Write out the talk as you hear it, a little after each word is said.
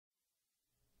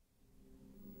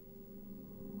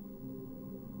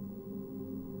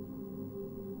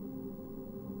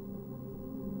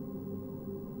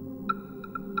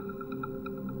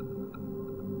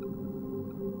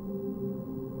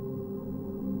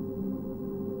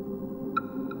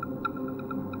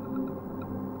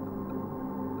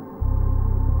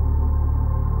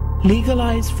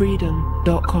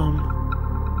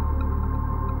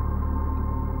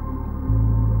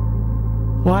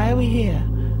LegalizeFreedom.com. Why are we here?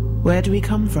 Where do we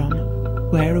come from?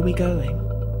 Where are we going?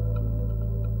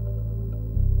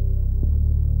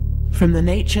 From the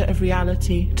nature of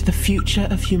reality to the future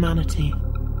of humanity.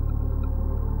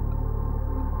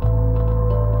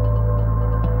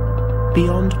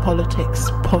 Beyond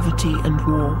politics, poverty and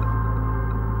war.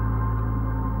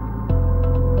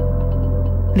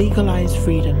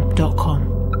 LegalizeFreedom.com.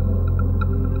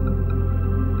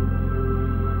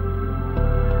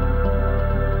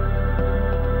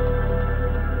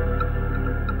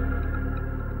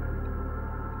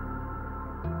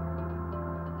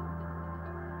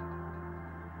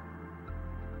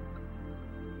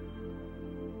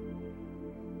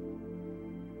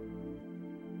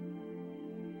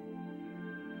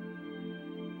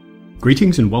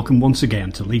 Greetings and welcome once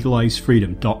again to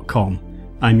LegalizeFreedom.com.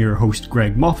 I'm your host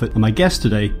Greg Moffat and my guest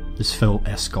today is Phil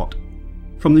Escott.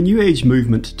 From the New Age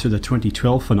movement to the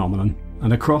 2012 phenomenon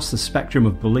and across the spectrum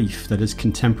of belief that is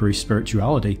contemporary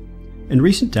spirituality, in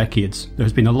recent decades there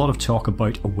has been a lot of talk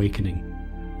about awakening.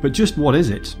 But just what is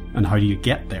it and how do you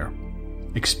get there?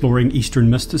 Exploring Eastern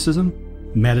mysticism?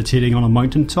 Meditating on a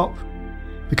mountaintop?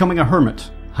 Becoming a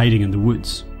hermit, hiding in the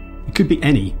woods? It could be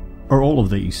any or all of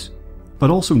these.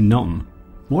 But also none.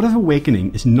 What if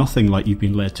awakening is nothing like you've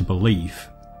been led to believe?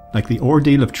 Like the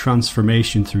ordeal of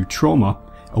transformation through trauma,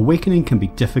 awakening can be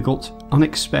difficult,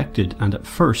 unexpected, and at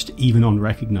first even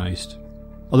unrecognised.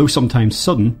 Although sometimes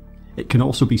sudden, it can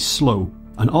also be slow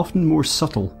and often more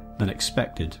subtle than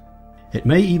expected. It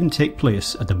may even take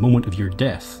place at the moment of your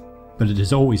death, but it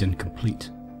is always incomplete.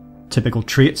 Typical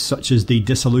traits such as the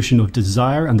dissolution of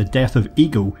desire and the death of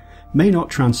ego may not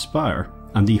transpire,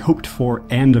 and the hoped-for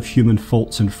end of human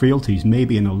faults and frailties may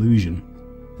be an illusion.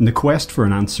 In the quest for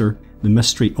an answer, the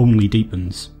mystery only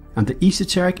deepens, and the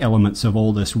esoteric elements of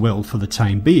all this will, for the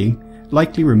time being,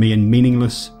 likely remain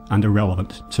meaningless and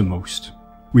irrelevant to most.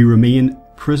 We remain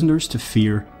prisoners to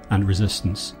fear and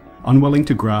resistance, unwilling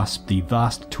to grasp the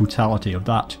vast totality of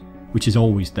that which is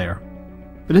always there.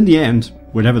 But in the end,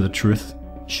 whatever the truth,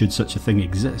 should such a thing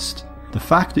exist, the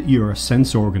fact that you are a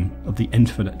sense organ of the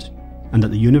infinite and that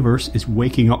the universe is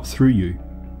waking up through you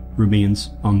remains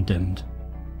undimmed.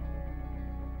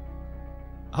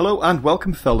 Hello and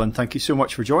welcome, Phil, and thank you so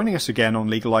much for joining us again on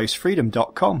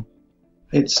LegalizeFreedom.com.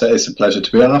 It's a pleasure to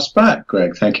be asked back,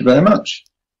 Greg. Thank you very much.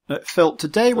 Phil,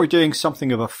 today we're doing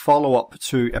something of a follow-up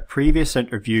to a previous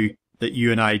interview that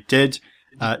you and I did.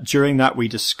 During that we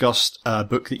discussed a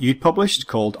book that you'd published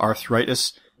called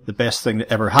Arthritis, the Best Thing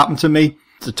That Ever Happened to Me.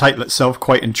 The title itself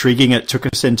quite intriguing. It took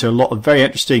us into a lot of very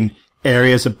interesting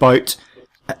areas about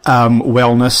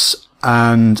wellness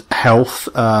and health,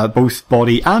 both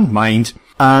body and mind.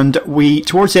 And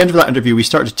towards the end of that interview, we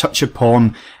started to touch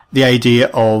upon the idea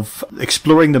of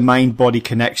exploring the mind-body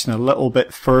connection a little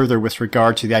bit further with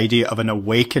regard to the idea of an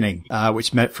awakening,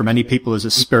 which meant for many people is a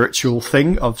spiritual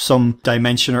thing of some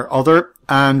dimension or other.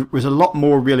 And there's a lot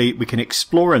more really we can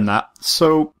explore in that.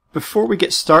 So before we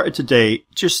get started today,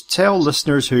 just tell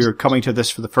listeners who are coming to this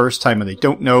for the first time and they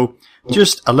don't know,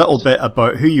 just a little bit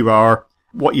about who you are,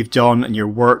 what you've done and your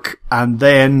work, and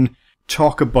then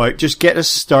just get us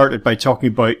started by talking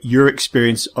about your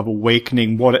experience of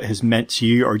awakening, what it has meant to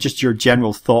you, or just your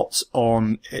general thoughts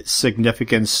on its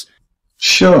significance.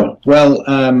 Sure. Well,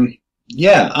 I'm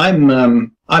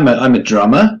a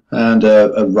drummer and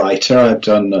a writer. I've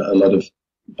done a lot of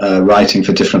writing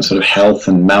for different sort of health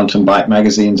and mountain bike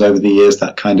magazines over the years,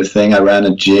 that kind of thing. I ran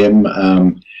a gym.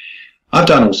 I've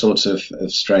done all sorts of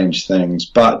strange things,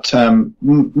 but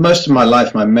most of my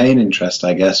life, my main interest,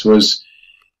 I guess, was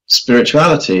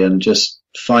spirituality and just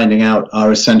finding out our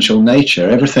essential nature.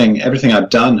 Everything I've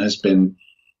done has been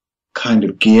kind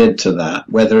of geared to that,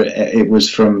 whether it was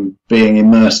from being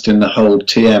immersed in the whole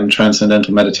TM,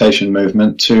 Transcendental Meditation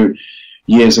movement, to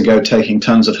years ago taking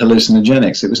tons of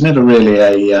hallucinogenics. It was never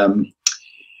really a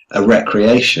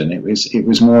recreation. It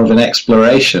was more of an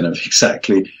exploration of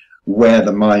exactly where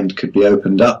the mind could be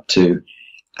opened up to.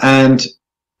 And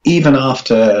even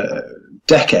after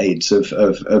decades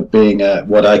of being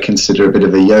what I consider a bit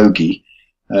of a yogi,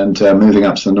 and moving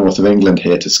up to the north of England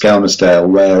here to Skelmersdale,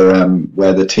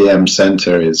 where the TM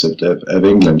centre is of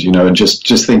England, and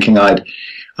just thinking I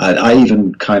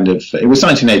even kind of, it was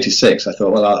 1986, I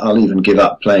thought, well, I'll even give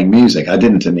up playing music. I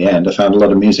didn't in the end. I found a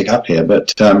lot of music up here,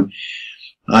 but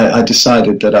I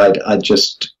decided that I'd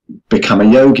just become a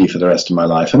yogi for the rest of my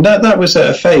life. And that was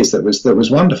a phase that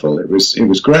was wonderful. It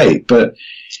was great. But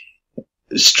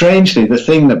strangely, the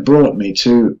thing that brought me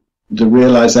to the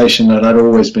realization that I'd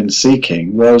always been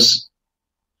seeking was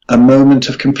a moment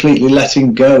of completely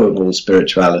letting go of all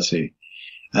spirituality.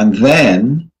 And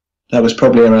then, that was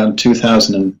probably around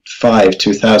 2005,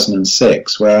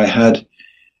 2006, where I had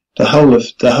the whole of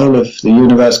the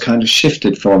universe kind of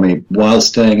shifted for me while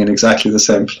staying in exactly the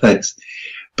same place.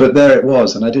 But there it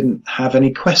was, and I didn't have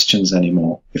any questions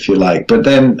anymore, if you like. But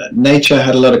then nature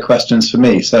had a lot of questions for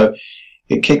me, so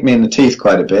it kicked me in the teeth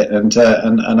quite a bit, and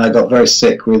I got very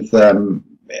sick with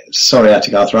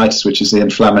psoriatic arthritis, which is the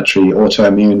inflammatory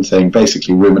autoimmune thing,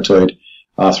 basically rheumatoid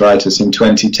arthritis, in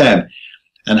 2010,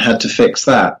 and had to fix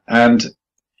that. And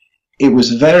it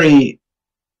was very,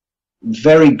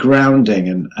 very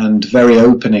grounding and very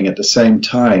opening at the same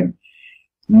time,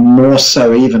 more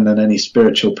so even than any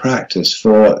spiritual practice,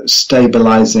 for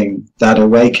stabilizing that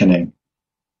awakening.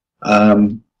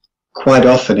 Quite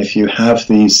often, if you have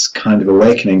these kind of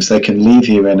awakenings, they can leave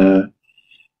you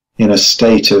in a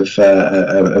state of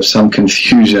some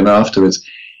confusion afterwards,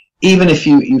 even if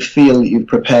you feel you've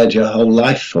prepared your whole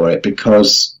life for it,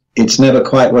 because it's never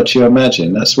quite what you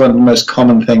imagine. That's one of the most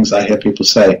common things I hear people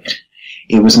say.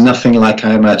 It was nothing like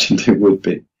I imagined it would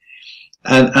be.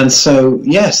 And so,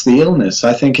 yes, the illness,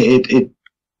 I think it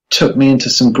took me into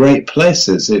some great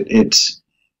places. It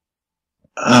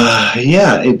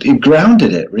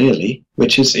grounded it, really,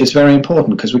 which is very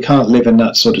important, because we can't live in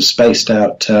that sort of spaced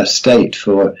out state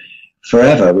for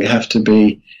forever. We have to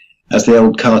be, as the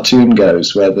old cartoon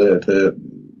goes, where the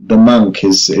monk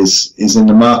is in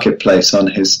the marketplace on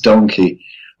his donkey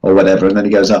or whatever, and then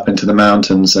he goes up into the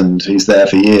mountains and he's there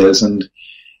for years and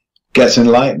gets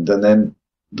enlightened, and then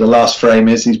the last frame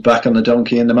is he's back on the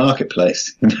donkey in the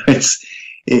marketplace. You know,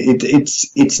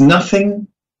 it's nothing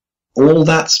all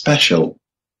that special,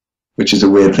 which is a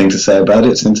weird thing to say about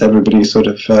it, since everybody in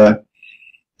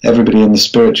the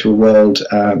spiritual world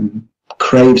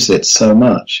craves it so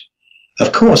much.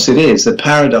 Of course it is. The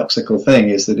paradoxical thing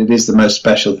is that it is the most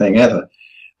special thing ever,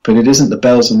 but it isn't the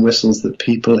bells and whistles that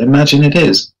people imagine it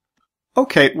is.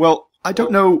 Okay, well, I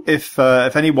don't know if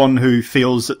anyone who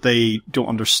feels that they don't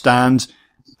understand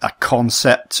a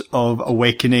concept of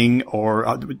awakening, or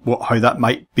how that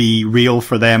might be real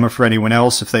for them or for anyone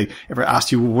else, if they ever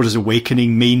ask you, well, what does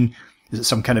awakening mean? Is it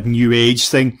some kind of new age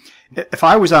thing? If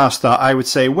I was asked that, I would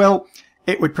say, well,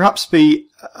 it would perhaps be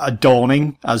a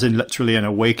dawning, as in literally an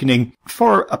awakening,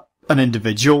 for an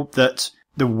individual, that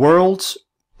the world,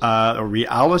 or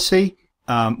reality,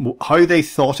 how they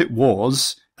thought it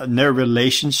was, and their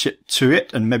relationship to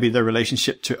it, and maybe their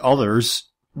relationship to others,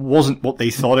 wasn't what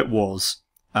they thought it was.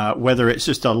 Whether it's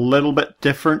just a little bit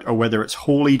different or whether it's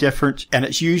wholly different, and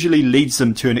it usually leads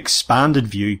them to an expanded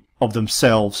view of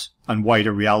themselves and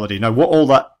wider reality. Now, what all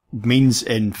that means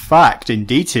in fact, in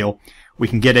detail, we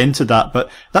can get into that,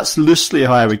 but that's loosely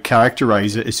how I would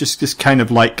characterize it. It's just this kind of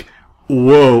like,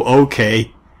 whoa,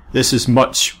 okay, this is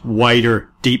much wider,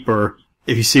 deeper,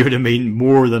 if you see what I mean,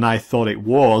 more than I thought it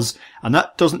was. And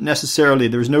that doesn't necessarily,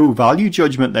 there's no value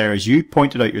judgment there, as you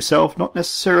pointed out yourself, not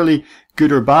necessarily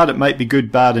good or bad. It might be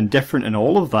good, bad, and different, and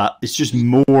all of that. It's just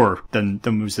more than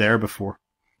was there before.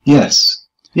 Yes.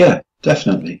 Yeah,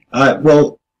 definitely.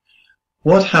 Well,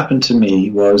 what happened to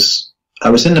me was, I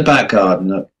was in the back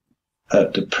garden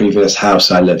at the previous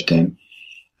house I lived in,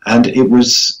 and it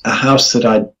was a house that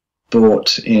I'd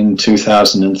bought in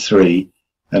 2003,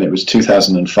 and it was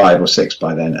 2005 or 6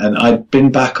 by then. And I'd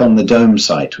been back on the dome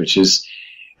site, which is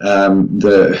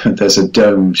there's a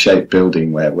dome-shaped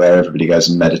building where everybody goes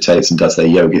and meditates and does their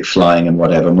yogic flying and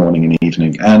whatever, morning and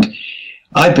evening. And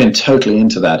I'd been totally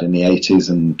into that in the 80s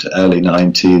and early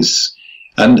 90s.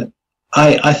 And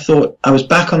I thought, I was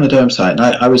back on the dome site, and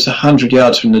I was 100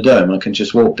 yards from the dome. I can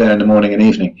just walk there in the morning and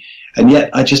evening. And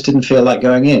yet I just didn't feel like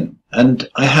going in. And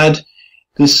I had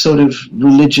this sort of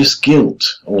religious guilt,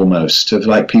 almost, of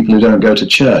like people who don't go to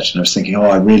church. And I was thinking, oh,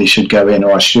 I really should go in,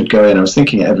 or I should go in. I was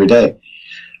thinking it every day.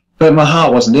 But my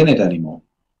heart wasn't in it anymore,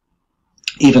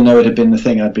 even though it had been the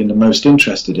thing I'd been the most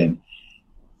interested in.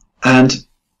 And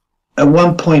at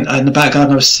one point in the back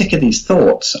garden, I was sick of these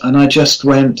thoughts, and I just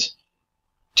went,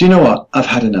 do you know what? I've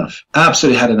had enough.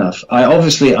 Absolutely had enough.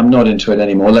 I'm not into it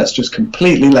anymore. Let's just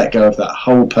completely let go of that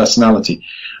whole personality.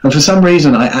 And for some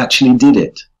reason, I actually did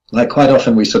it. Like, quite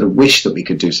often we sort of wish that we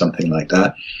could do something like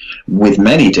that with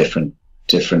many different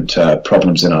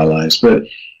problems in our lives. But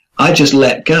I just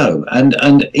let go. And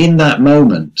in that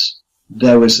moment,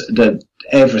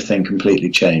 everything completely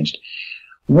changed.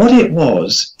 What it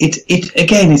was,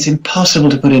 again, it's impossible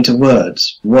to put into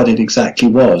words what it exactly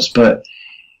was, but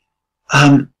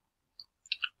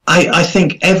I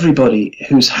think everybody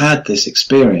who's had this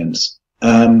experience,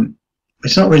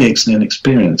 it's not really an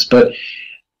experience, but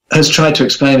has tried to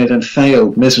explain it and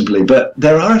failed miserably. But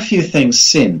there are a few things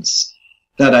since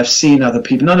that I've seen other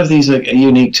people. None of these are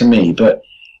unique to me, but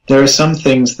there are some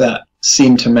things that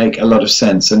seem to make a lot of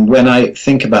sense. And when I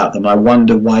think about them, I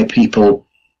wonder why people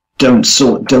don't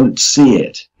see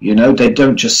it. You know, they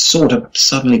don't just sort of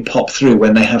suddenly pop through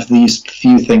when they have these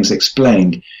few things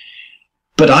explained.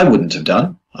 But I wouldn't have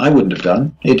done. I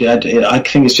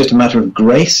think it's just a matter of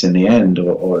grace in the end,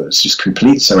 or it's just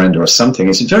complete surrender or something.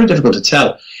 It's very difficult to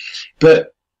tell.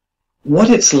 But what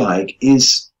it's like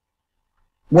is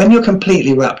when you're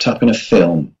completely wrapped up in a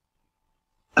film,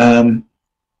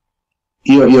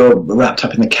 you're wrapped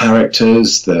up in the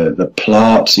characters, the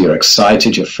plot, you're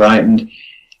excited, you're frightened,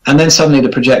 and then suddenly the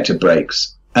projector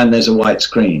breaks and there's a white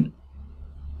screen.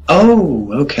 Oh,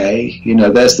 okay, you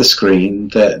know, there's the screen,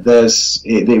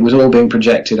 it was all being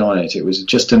projected on it, it was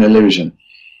just an illusion.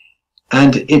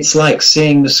 And it's like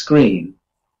seeing the screen.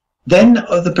 Then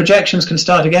the projections can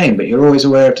start again, but you're always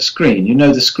aware of the screen. You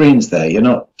know the screen's there, you're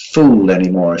not fooled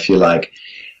anymore, if you like.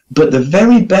 But the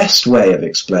very best way of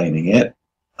explaining it,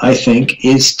 I think,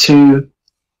 is to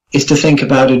think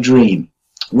about a dream.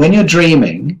 When you're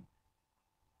dreaming,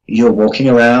 you're walking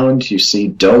around, you see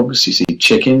dogs, you see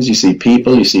chickens, you see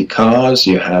people, you see cars,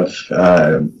 you have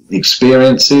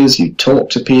experiences, you talk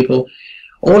to people.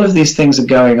 All of these things are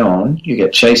going on. You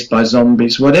get chased by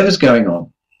zombies, whatever's going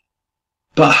on.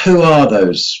 But who are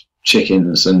those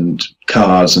chickens and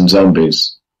cars and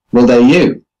zombies? Well, they're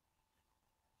you.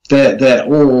 They're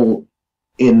all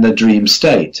in the dream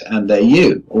state, and they're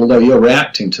you, although you're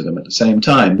reacting to them at the same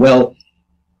time. Well,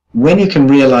 when you can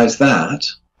realize that,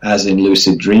 as in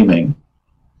lucid dreaming,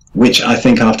 which I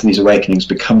think after these awakenings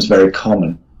becomes very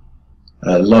common.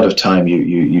 A lot of time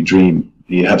you dream,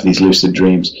 you have these lucid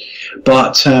dreams.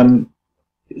 But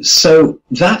so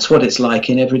that's what it's like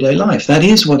in everyday life. That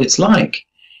is what it's like.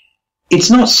 It's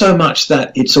not so much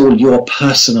that it's all your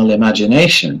personal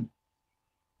imagination.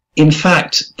 In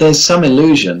fact, there's some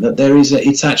illusion that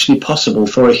it's actually possible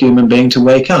for a human being to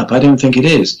wake up. I don't think it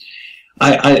is.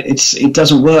 It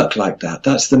doesn't work like that.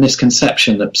 That's the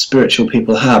misconception that spiritual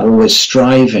people have, always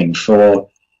striving for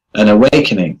an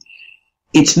awakening.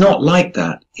 It's not like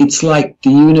that. It's like the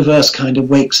universe kind of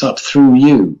wakes up through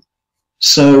you.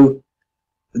 So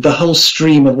the whole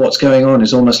stream of what's going on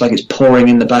is almost like it's pouring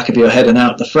in the back of your head and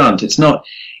out the front. It's not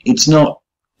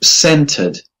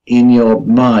centered in your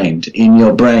mind, in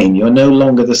your brain. You're no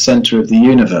longer the center of the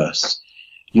universe.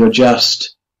 You're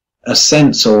just a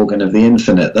sense organ of the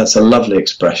infinite. That's a lovely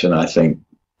expression, I think,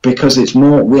 because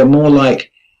we're more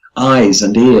like eyes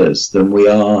and ears than we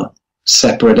are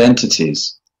separate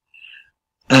entities.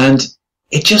 And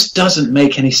it just doesn't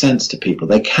make any sense to people.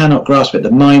 They cannot grasp it.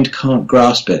 The mind can't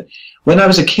grasp it. When I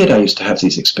was a kid, I used to have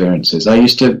these experiences. I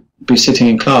used to be sitting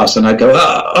in class and I'd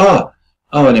go,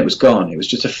 and it was gone. It was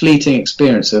just a fleeting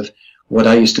experience of what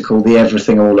I used to call the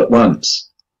everything all at once.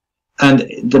 And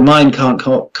the mind can't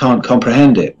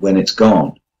comprehend it when it's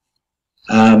gone.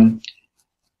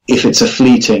 If it's a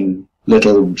fleeting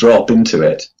little drop into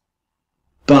it.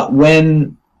 But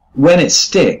when it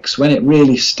sticks, when it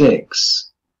really sticks,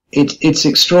 it's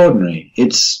extraordinary.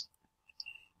 It's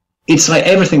like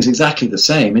everything's exactly the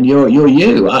same, and you're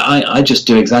you. I just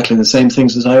do exactly the same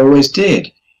things as I always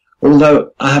did.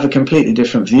 Although I have a completely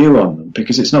different view on them,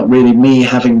 because it's not really me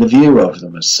having the view of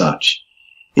them as such.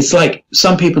 It's like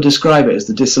some people describe it as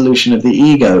the dissolution of the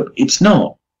ego. It's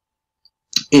not.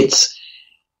 It's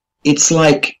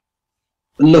like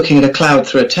looking at a cloud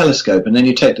through a telescope, and then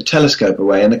you take the telescope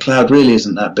away and the cloud really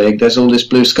isn't that big. There's all this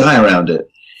blue sky around it.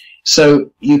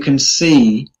 So you can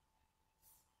see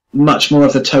much more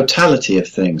of the totality of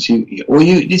things.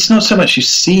 It's not so much you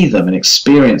see them and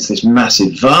experience this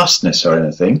massive vastness or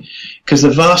anything, because the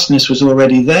vastness was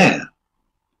already there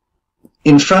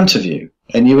in front of you.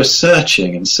 And you were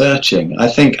searching and searching. I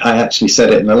think I actually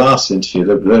said it in the last interview,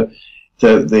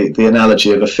 the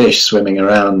analogy of a fish swimming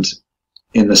around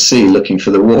in the sea looking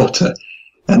for the water.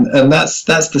 And that's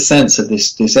the sense of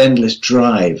this endless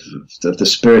drive of the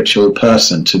spiritual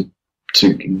person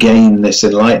to gain this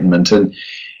enlightenment, and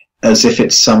as if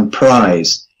it's some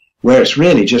prize, where it's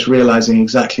really just realizing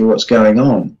exactly what's going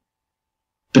on.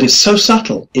 But it's so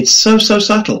subtle. It's so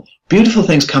subtle. Beautiful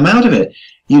things come out of it.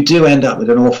 You do end up with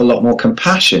an awful lot more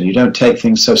compassion. You don't take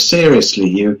things so seriously.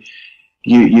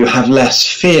 You have less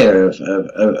fear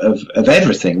of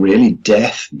everything, really,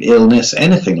 death, illness,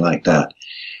 anything like that.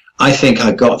 I think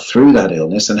I got through that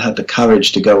illness and had the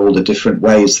courage to go all the different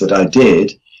ways that I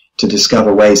did to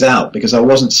discover ways out, because I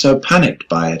wasn't so panicked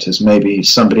by it as maybe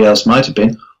somebody else might have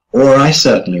been, or I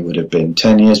certainly would have been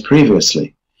 10 years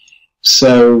previously.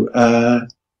 So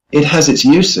it has its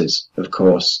uses, of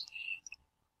course,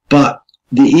 but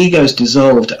the ego's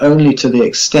dissolved only to the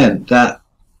extent that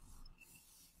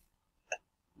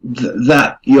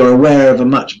that you're aware of a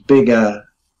much bigger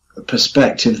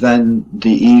perspective than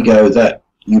the ego that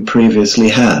you previously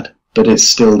had, but it's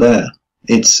still there.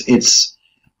 It's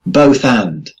both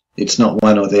and. It's not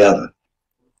one or the other.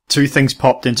 Two things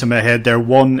popped into my head there.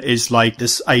 One is like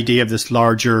this idea of this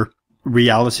larger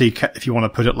reality, if you want to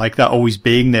put it like that, always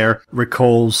being there,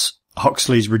 recalls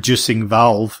Huxley's reducing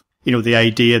valve. You know, the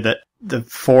idea that the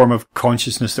form of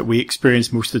consciousness that we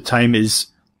experience most of the time is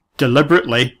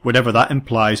deliberately, whatever that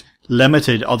implies,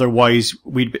 limited. Otherwise,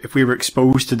 if we were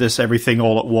exposed to this everything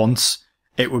all at once,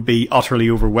 it would be utterly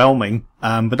overwhelming.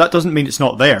 But that doesn't mean it's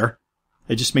not there.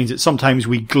 It just means that sometimes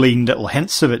we glean little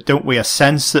hints of it, don't we? A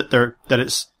sense that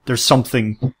there's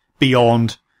something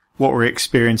beyond what we're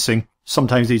experiencing.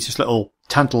 Sometimes these just little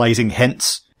tantalizing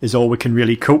hints is all we can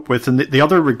really cope with. And the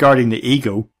other regarding the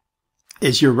ego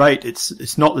is, you're right,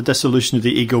 it's not the dissolution of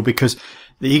the ego, because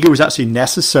the ego is actually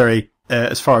necessary,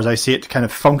 as far as I see it, to kind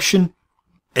of function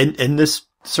in this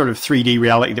sort of 3D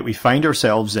reality that we find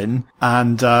ourselves in.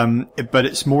 And but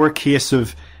it's more a case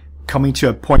of coming to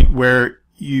a point where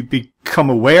you become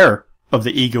aware of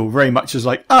the ego very much as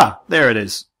like, there it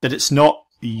is. That it's not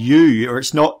you, or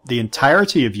it's not the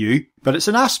entirety of you, but it's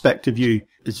an aspect of you.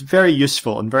 It's very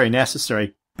useful and very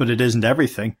necessary, but it isn't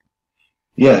everything.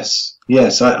 Yes.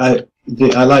 I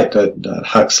like that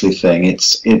Huxley thing.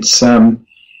 It's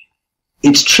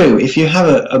true. If you have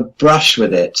a brush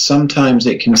with it, sometimes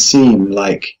it can seem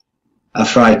like a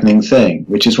frightening thing,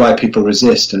 which is why people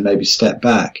resist and maybe step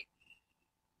back.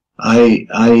 I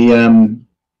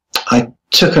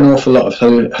took an awful lot of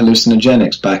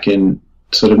hallucinogenics back in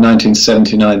sort of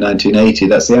 1979, 1980.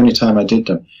 That's the only time I did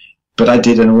them. But I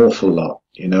did an awful lot,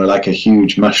 you know, like a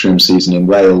huge mushroom season in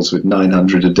Wales with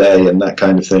 900 a day and that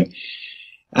kind of thing.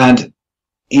 And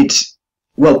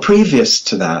previous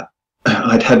to that,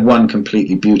 I'd had one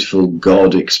completely beautiful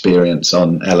God experience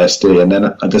on LSD, and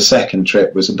then the second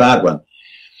trip was a bad one.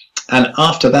 And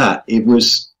after that, it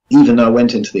was, even though I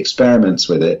went into the experiments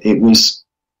with it, it was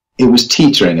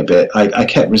teetering a bit. I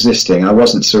kept resisting. I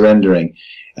wasn't surrendering.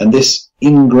 And this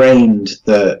ingrained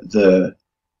the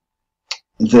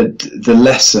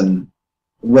lesson,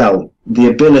 the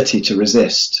ability to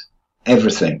resist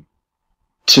everything.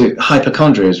 To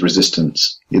hypochondria's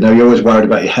resistance. You know, you're always worried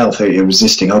about your health. You're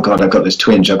resisting. Oh God, I've got this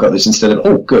twinge. I've got this, instead of,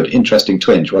 oh good, interesting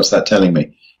twinge. What's that telling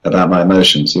me about my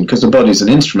emotions? Because the body's an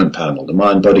instrument panel, the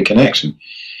mind-body connection.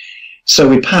 So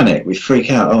we panic, we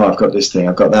freak out. Oh, I've got this thing,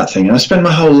 I've got that thing. And I spent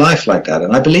my whole life like that.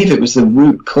 And I believe it was the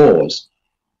root cause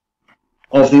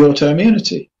of the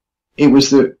autoimmunity. It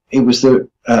was the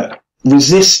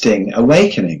resisting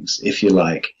awakenings, if you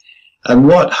like. And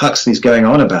what Huxley's going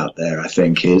on about there, I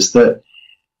think, is that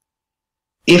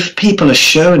if people are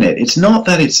shown it, it's not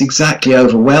that it's exactly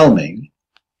overwhelming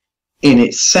in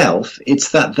itself,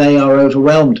 it's that they are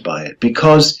overwhelmed by it.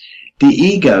 Because the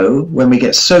ego, when we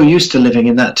get so used to living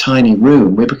in that tiny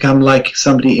room, we become like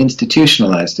somebody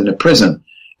institutionalized in a prison.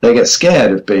 They get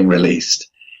scared of being released.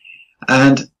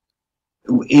 And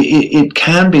it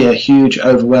can be a huge,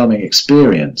 overwhelming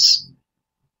experience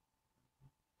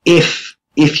if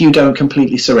you don't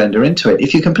completely surrender into it.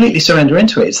 If you completely surrender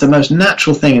into it, it's the most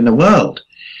natural thing in the world.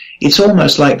 It's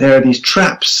almost like there are these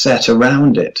traps set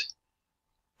around it.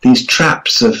 These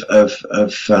traps of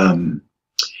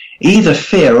either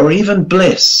fear or even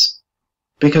bliss.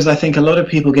 Because I think a lot of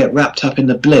people get wrapped up in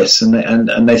the bliss and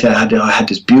they say, I had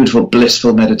this beautiful,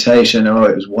 blissful meditation. Oh,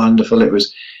 it was wonderful. It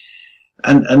was,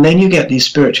 and then you get these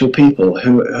spiritual people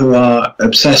who are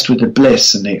obsessed with the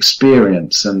bliss and the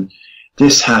experience, and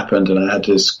this happened, and I had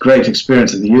this great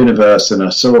experience of the universe, and I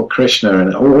saw Krishna,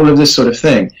 and all of this sort of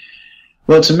thing.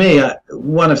 Well, to me,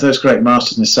 one of those great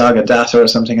masters, Nisargadatta or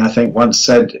something, I think, once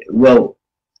said, well,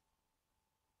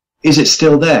 is it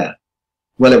still there?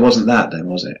 Well, it wasn't that then,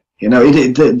 was it? You know,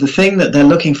 the thing that they're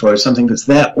looking for is something that's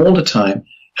there all the time,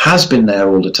 has been there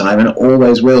all the time, and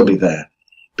always will be there,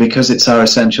 because it's our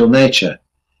essential nature.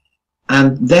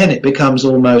 And then it becomes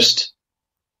almost...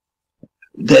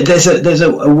 There's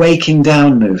a waking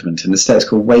down movement in the States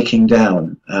called Waking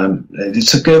Down.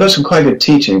 It's got some quite good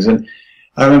teachings, and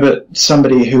I remember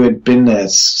somebody who had been there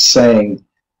saying,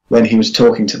 when he was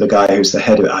talking to the guy who's the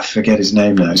head of it, I forget his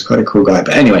name now, he's quite a cool guy,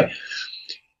 but anyway,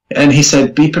 and he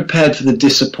said, be prepared for the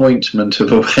disappointment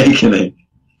of awakening.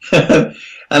 And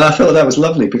I thought that was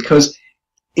lovely, because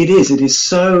it is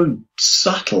so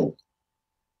subtle,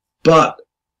 but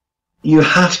you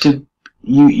have to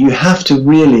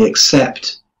really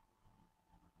accept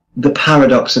the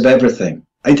paradox of everything.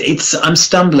 I'm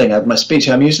stumbling over my speech.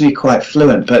 I'm usually quite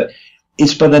fluent, but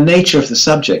it's by the nature of the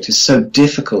subject. It's so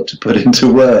difficult to put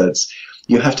into words.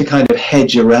 You have to kind of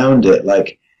hedge around it,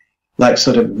 like like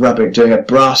sort of rubbing, doing a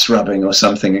brass rubbing or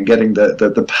something and getting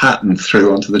the pattern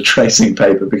through onto the tracing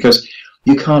paper, because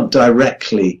you can't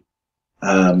directly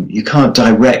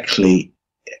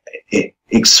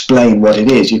explain what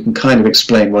it is. You can kind of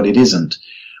explain what it isn't.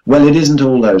 Well, it isn't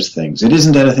all those things. It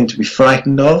isn't anything to be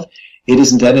frightened of. It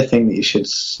isn't anything that you should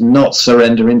not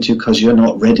surrender into because you're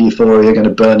not ready for, or you're going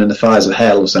to burn in the fires of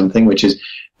hell or something, which is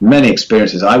many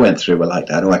experiences I went through were like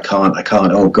that. Oh, I can't.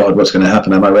 Oh, God, what's going to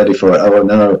happen? Am I ready for it? Oh,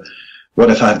 no. What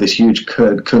if I have this huge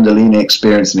Kundalini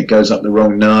experience and it goes up the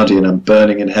wrong nadi and I'm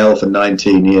burning in hell for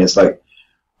 19 years? Like,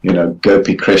 you know,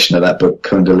 Gopi Krishna, that book,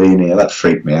 Kundalini, that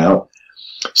freaked me out.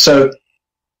 So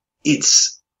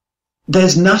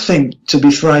there's nothing to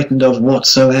be frightened of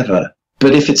whatsoever.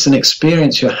 But if it's an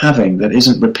experience you're having that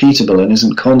isn't repeatable and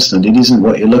isn't constant, it isn't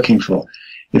what you're looking for.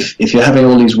 If you're having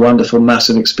all these wonderful,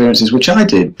 massive experiences, which I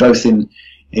did, both in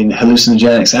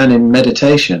hallucinogenics and in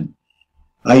meditation,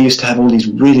 I used to have all these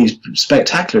really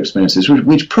spectacular experiences,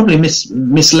 which probably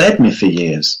misled me for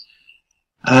years.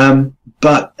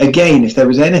 But again, if there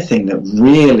was anything that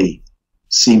really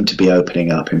seemed to be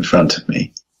opening up in front of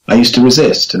me, I used to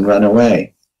resist and run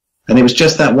away. And it was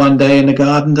just that one day in the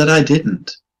garden that I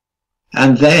didn't.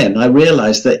 And then I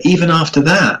realized that even after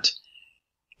that,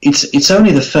 it's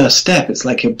only the first step. It's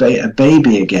like a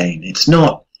baby again. It's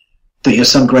not that you're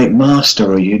some great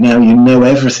master or you know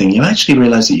everything. You actually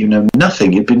realize that you know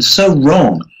nothing. You've been so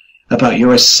wrong about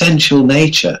your essential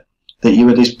nature that you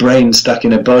were this brain stuck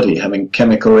in a body having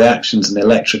chemical reactions and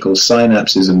electrical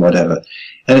synapses and whatever.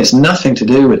 And it's nothing to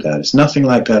do with that. It's nothing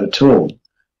like that at all.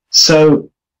 So,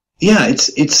 yeah,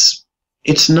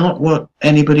 it's not what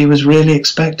anybody was really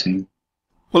expecting.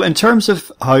 Well, in terms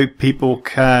of how people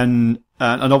can,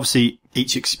 and obviously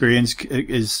each experience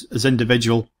is as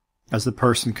individual as the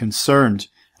person concerned,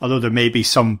 although there may be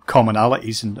some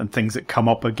commonalities and things that come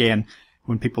up again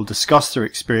when people discuss their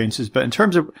experiences. But in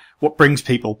terms of what brings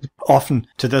people often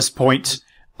to this point,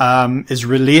 is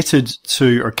related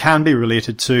to, or can be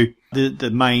related to,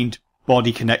 the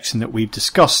mind-body connection that we've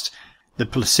discussed. The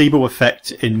placebo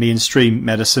effect in mainstream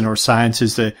medicine or science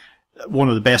is one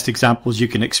of the best examples you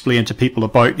can explain to people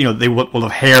about, they will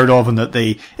have heard of, and that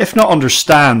they, if not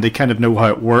understand, they kind of know how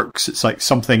it works. It's like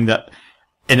something that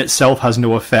in itself has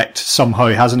no effect, somehow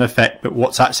has an effect, but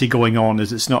what's actually going on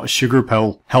is it's not a sugar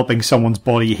pill helping someone's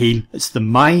body heal, it's the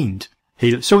mind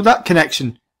heal. So that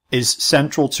connection is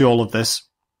central to all of this.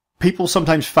 People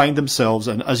sometimes find themselves,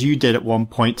 and as you did at one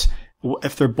point,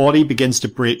 if their body begins to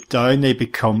break down, they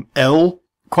become ill.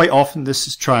 Quite often this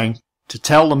is trying to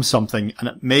tell them something, and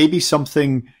it may be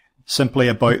something simply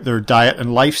about their diet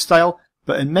and lifestyle,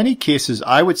 but in many cases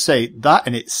I would say that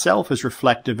in itself is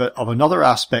reflective of another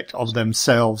aspect of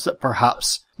themselves that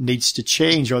perhaps needs to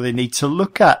change, or they need to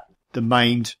look at. The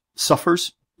mind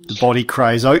suffers, the body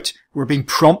cries out, we're being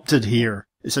prompted here.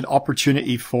 It's an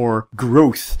opportunity for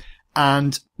growth,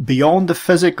 and beyond the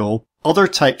physical, other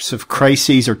types of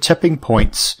crises or tipping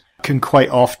points can quite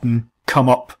often come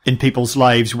up in people's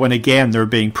lives when, again, they're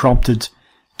being prompted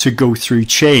to go through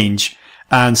change.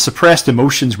 And suppressed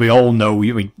emotions, we all know,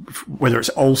 whether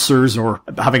it's ulcers or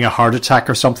having a heart attack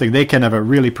or something, they can have a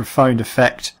really profound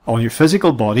effect on your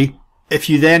physical body. If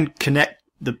you then connect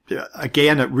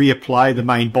reapply the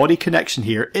mind-body connection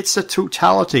here, it's a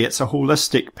totality, it's a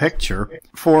holistic picture.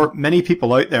 For many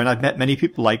people out there, and I've met many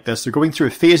people like this, they're going through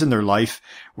a phase in their life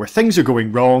where things are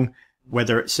going wrong,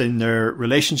 whether it's in their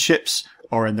relationships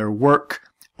or in their work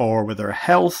or with their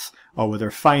health or with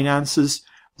their finances,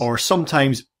 or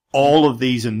sometimes all of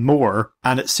these and more.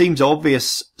 And it seems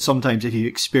obvious sometimes if you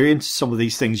experience some of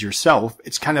these things yourself,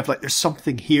 it's kind of like there's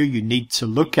something here you need to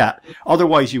look at.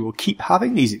 Otherwise you will keep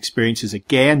having these experiences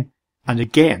again and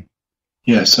again.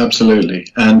 Yes, absolutely.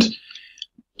 And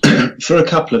for a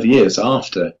couple of years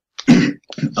after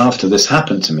this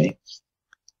happened to me,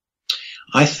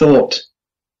 I thought,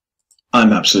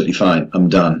 I'm absolutely fine. I'm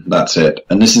done. That's it.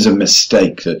 And this is a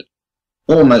mistake that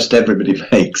almost everybody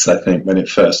makes, I think, when it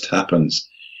first happens.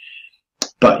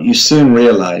 But you soon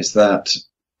realize that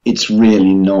it's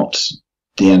really not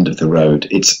the end of the road.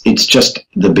 It's just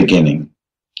the beginning.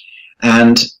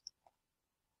 And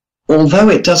although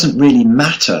it doesn't really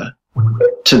matter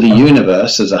to the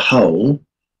universe as a whole,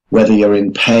 whether you're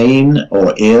in pain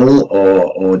or ill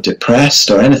or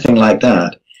depressed or anything like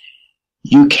that,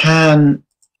 you can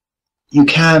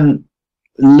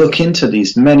look into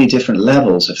these many different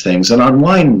levels of things and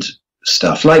unwind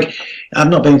stuff. Like,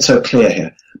 I'm not being so clear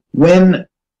here.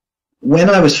 When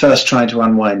I was first trying to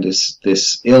unwind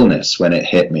this illness, when it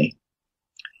hit me,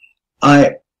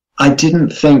 I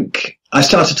didn't think, I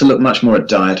started to look much more at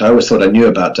diet. I always thought I knew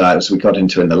about diet, as we got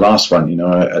into in the last one,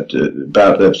 about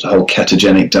the whole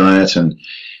ketogenic diet, and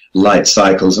light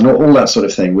cycles and all that sort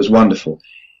of thing was wonderful.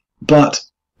 But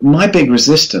my big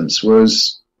resistance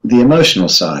was the emotional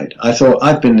side. I thought,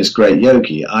 I've been this great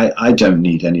yogi. I don't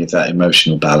need any of that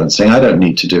emotional balancing. I don't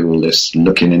need to do all this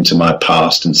looking into my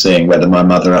past and seeing whether my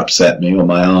mother upset me or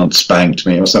my aunt spanked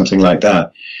me or something like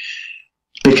that.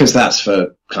 Because that's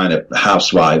for kind of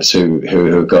housewives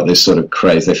who got this sort of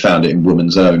craze. They found it in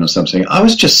Woman's Own or something. I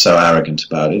was just so arrogant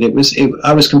about it.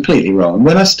 I was completely wrong. And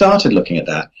when I started looking at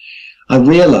that, I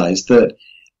realized that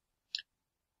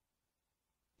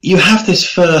you have this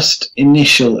first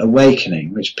initial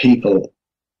awakening, which people,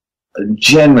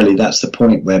 generally that's the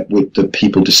point where the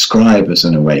people describe as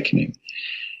an awakening.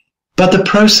 But the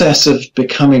process of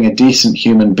becoming a decent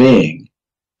human being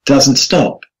doesn't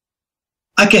stop.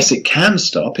 I guess it can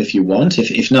stop if you want,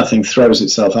 if nothing throws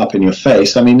itself up in your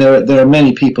face. I mean, there are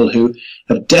many people who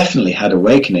have definitely had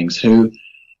awakenings who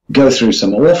go through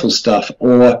some awful stuff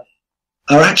or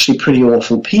are actually pretty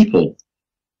awful people.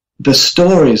 The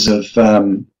stories of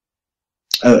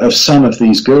some of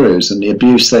these gurus and the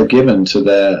abuse they've given to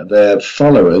their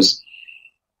followers,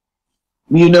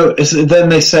 you know, then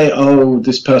they say, oh,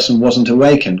 this person wasn't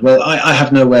awakened. Well, I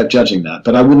have no way of judging that,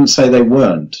 but I wouldn't say they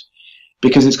weren't,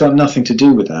 because it's got nothing to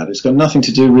do with that. It's got nothing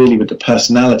to do really with the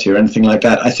personality or anything like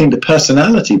that. I think the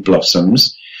personality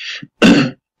blossoms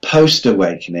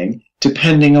post-awakening,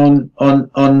 depending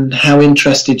on how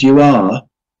interested you are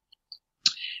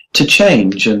to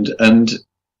change and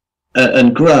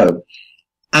grow.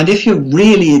 And if you're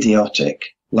really idiotic,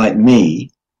 like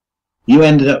me, you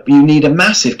need a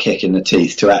massive kick in the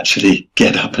teeth to actually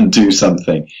get up and do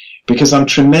something, because I'm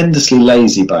tremendously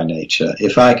lazy by nature.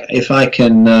 If I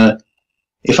can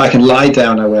lie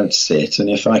down, I won't sit, and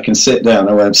if I can sit down,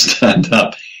 I won't stand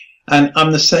up. And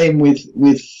I'm the same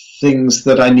with things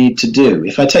that I need to do.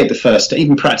 If I take the first step,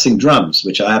 even practicing drums,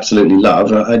 which I absolutely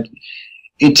love,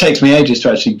 it takes me ages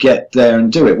to actually get there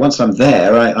and do it. Once I'm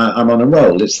there, I'm on a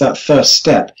roll. It's that first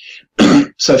step.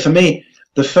 So for me,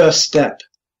 the first step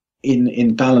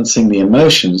in balancing the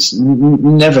emotions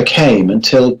never came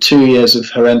until 2 years of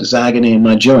horrendous agony in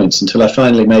my joints, until I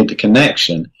finally made the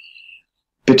connection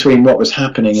between what was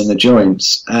happening in the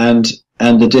joints and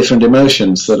the different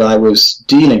emotions that I was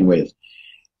dealing with.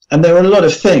 And there were a lot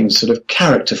of things, sort of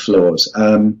character flaws,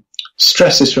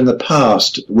 stresses from the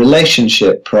past,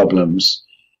 relationship problems,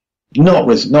 not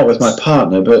with my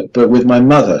partner, but with my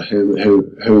mother,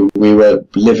 who we were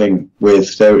living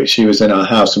with. She was in our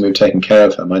house and we were taking care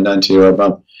of her, my 90-year-old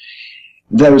mum.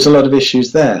 There was a lot of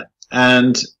issues there,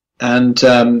 and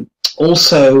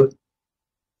also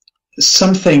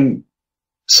something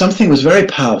was very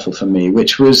powerful for me,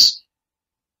 which was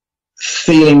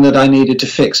feeling that I needed to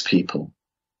fix people.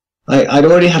 I'd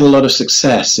already had a lot of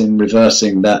success in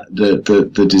reversing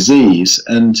the disease,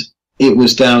 and it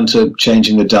was down to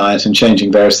changing the diet and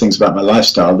changing various things about my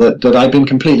lifestyle that I'd been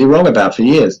completely wrong about for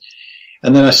years.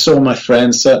 And then I saw my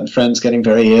certain friends getting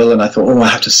very ill, and I thought, oh, I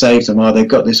have to save them. Oh, they've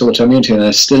got this autoimmunity and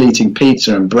they're still eating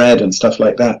pizza and bread and stuff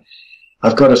like that.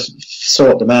 I've got to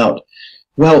sort them out.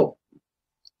 Well,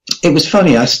 it was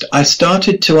funny. I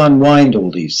started to unwind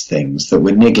all these things that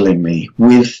were niggling me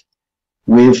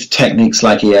with techniques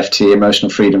like EFT, emotional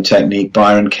freedom technique,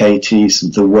 Byron Katie's,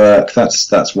 the work.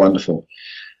 That's wonderful.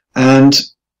 And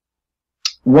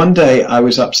one day I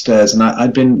was upstairs and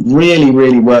I'd been really,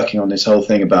 really working on this whole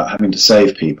thing about having to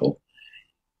save people.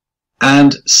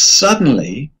 And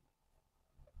suddenly,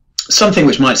 something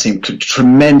which might seem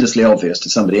tremendously obvious to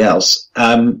somebody else,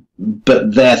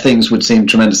 but their things would seem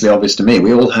tremendously obvious to me.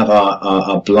 We all have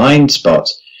our blind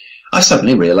spots. I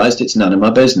suddenly realized it's none of my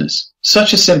business.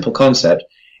 Such a simple concept.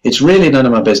 It's really none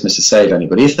of my business to save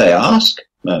anybody. If they ask,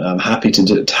 I'm happy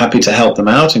to help them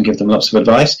out and give them lots of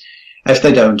advice. If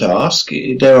they don't ask,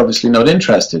 they're obviously not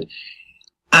interested.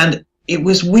 And it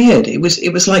was weird. It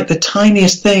was like the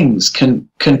tiniest things can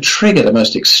trigger the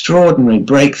most extraordinary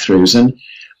breakthroughs. And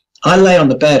I lay on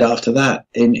the bed after that.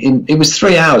 It was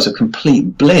 3 hours of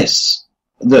complete bliss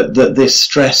that this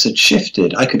stress had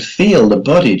shifted. I could feel the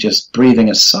body just breathing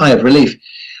a sigh of relief.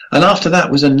 And after that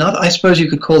was another, I suppose you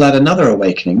could call that another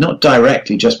awakening, not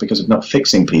directly just because of not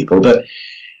fixing people, but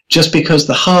just because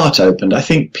the heart opened. I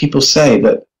think people say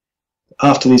that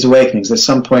after these awakenings, there's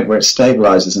some point where it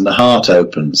stabilizes and the heart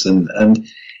opens. And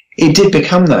it did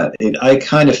become that. I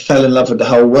kind of fell in love with the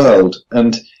whole world.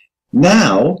 And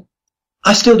now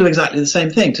I still do exactly the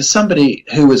same thing. To somebody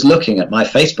who was looking at my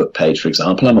Facebook page, for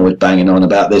example, I'm always banging on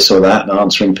about this or that and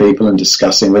answering people and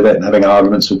discussing with it and having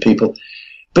arguments with people.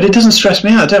 But it doesn't stress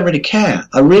me out. I don't really care.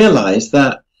 I realize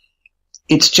that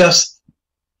it's just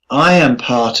I am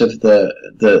part of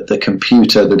the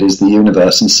computer that is the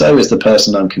universe, and so is the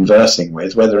person I'm conversing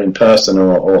with, whether in person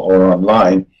or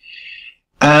online.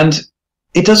 And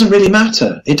it doesn't really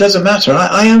matter. It doesn't matter.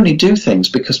 I only do things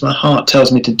because my heart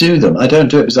tells me to do them. I don't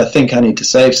do it because I think I need to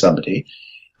save somebody.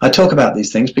 I talk about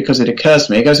these things because it occurs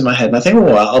to me, it goes in my head, and I think,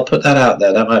 oh, I'll put that out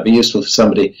there. That might be useful for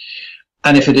somebody.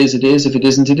 And if it is, it is. If it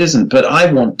isn't, it isn't. But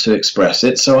I want to express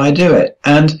it, so I do it.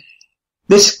 And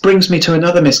this brings me to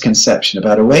another misconception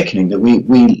about awakening, that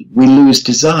we lose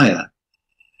desire.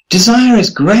 Desire is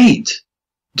great.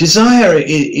 Desire,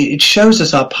 it shows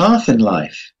us our path in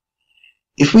life.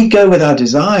 If we go with our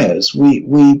desires,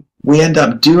 we end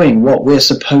up doing what we're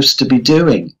supposed to be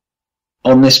doing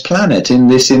on this planet, in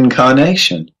this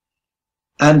incarnation.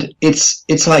 And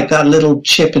it's like that little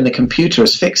chip in the computer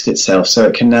has fixed itself so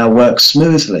it can now work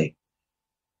smoothly.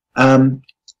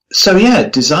 So yeah,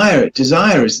 desire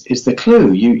is the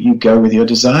clue. You go with your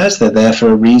desires. They're there for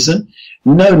a reason.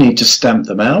 No need to stamp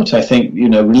them out. I think,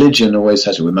 religion always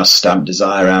says, we must stamp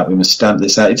desire out. We must stamp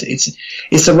this out.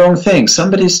 It's the wrong thing.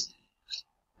 Somebody's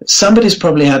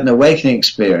probably had an awakening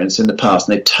experience in the past,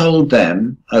 and they told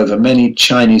them over many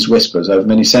Chinese whispers, over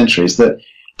many centuries, that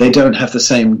they don't have the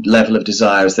same level of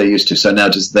desire as they used to. So now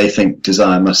they think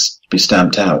desire must be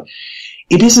stamped out.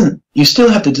 It isn't. You still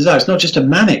have the desire. It's not just a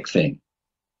manic thing.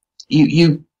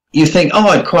 You think, oh,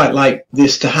 I'd quite like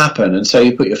this to happen, and so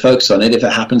you put your focus on it. If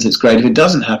it happens, it's great. If it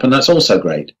doesn't happen, that's also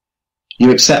great.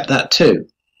 You accept that too,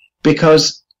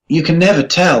 because you can never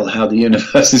tell how the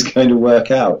universe is going to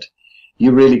work out.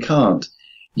 You really can't.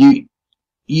 You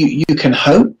can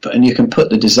hope and you can put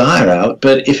the desire out,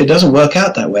 but if it doesn't work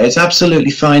out that way, it's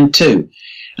absolutely fine too.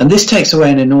 And this takes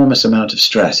away an enormous amount of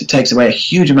stress. It takes away a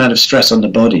huge amount of stress on the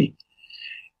body.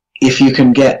 If you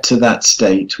can get to that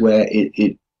state where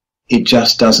it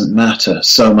just doesn't matter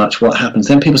so much what happens.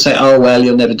 Then people say, oh, well,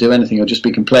 you'll never do anything. You'll just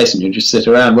be complacent. You'll just sit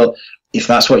around. Well, if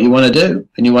that's what you want to do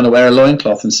and you want to wear a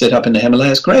loincloth and sit up in the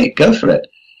Himalayas, great, go for it.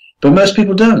 But most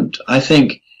people don't. I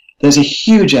think there's a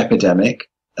huge epidemic,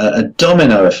 a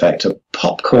domino effect, a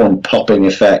popcorn popping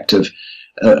effect of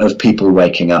people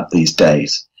waking up these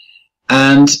days.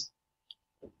 And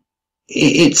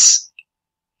it's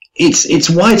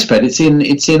widespread.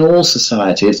 It's in all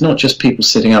society. It's not just people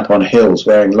sitting up on hills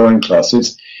wearing loincloths.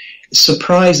 It's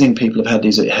surprising people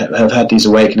have had these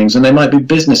awakenings, and they might be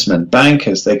businessmen,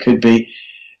 bankers, they could be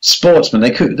sportsmen,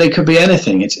 they could be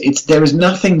anything. There is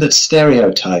nothing that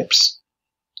stereotypes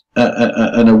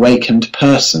an awakened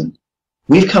person.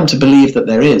 We've come to believe that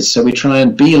there is, so we try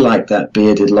and be like that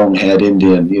bearded, long-haired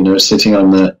Indian, sitting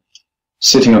on the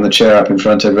chair up in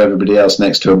front of everybody else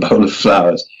next to a bowl of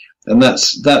flowers. And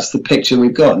that's the picture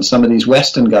we've got. And some of these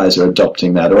Western guys are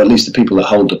adopting that, or at least the people that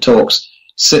hold the talks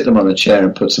sit them on a chair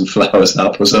and put some flowers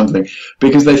up or something,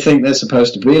 because they think they're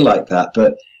supposed to be like that.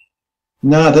 But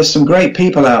no, there's some great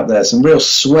people out there, some real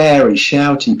sweary,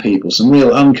 shouty people, some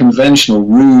real unconventional,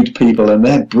 rude people, and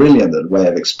they're brilliant at the way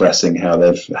of expressing how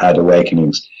they've had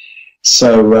awakenings.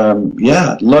 So,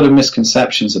 yeah, a lot of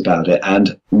misconceptions about it.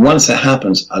 And once it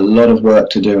happens, a lot of work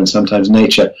to do, and sometimes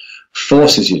nature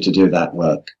forces you to do that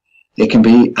work. It can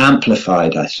be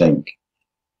amplified, I think,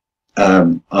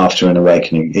 after an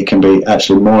awakening. It can be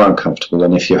actually more uncomfortable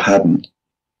than if you hadn't.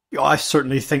 I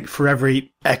certainly think for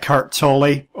every Eckhart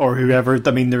Tolle or whoever,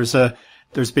 I mean,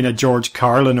 there's been a George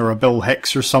Carlin or a Bill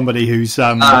Hicks or somebody who's,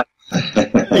 had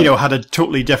a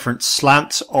totally different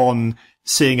slant on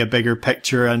seeing a bigger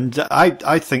picture. And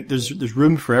I think there's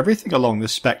room for everything along the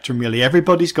spectrum, really.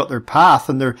 Everybody's got their path,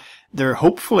 and they're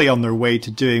hopefully on their way to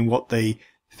doing what they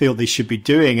feel they should be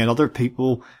doing, and other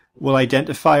people will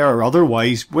identify or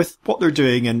otherwise with what they're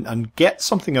doing and get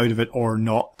something out of it or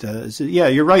not. So yeah,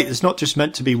 you're right. It's not just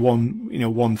meant to be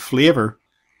one flavor.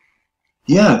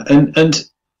 Yeah. And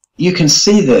you can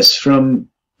see this from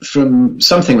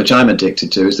something which I'm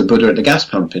addicted to, is the Buddha at the gas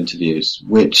pump interviews,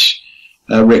 which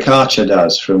Rick Archer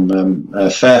does from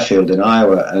Fairfield in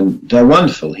Iowa. And they're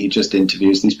wonderful. He just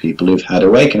interviews these people who've had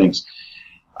awakenings.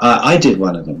 I did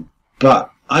one of them, but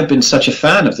I've been such a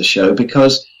fan of the show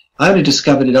because I only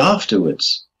discovered it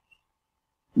afterwards,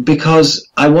 because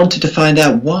I wanted to find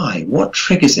out why. What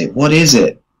triggers it? What is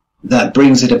it that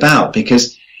brings it about?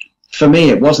 Because for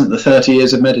me, it wasn't the 30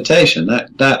 years of meditation.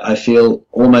 That I feel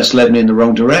almost led me in the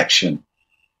wrong direction.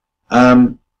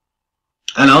 And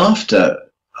after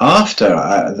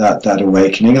that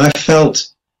awakening, I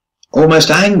felt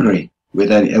almost angry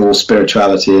with all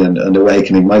spirituality and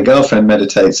awakening. My girlfriend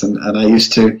meditates, and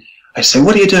I say,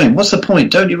 what are you doing? What's the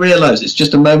point? Don't you realize it's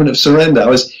just a moment of surrender? I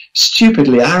was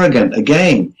stupidly arrogant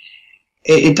again.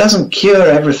 It doesn't cure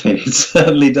everything. It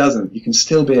certainly doesn't. You can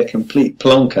still be a complete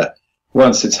plonker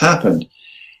once it's happened.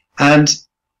 And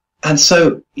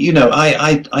so,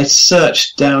 I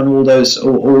searched down all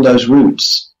those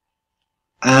routes.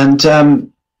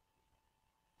 And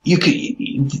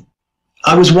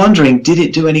I was wondering, did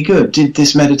it do any good? Did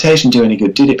this meditation do any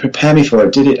good? Did it prepare me for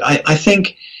it? I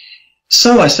think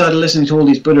so. I started listening to all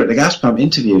these Buddha at the gas pump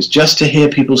interviews just to hear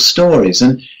people's stories.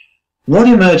 And what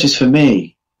emerges for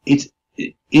me is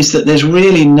that there's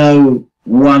really no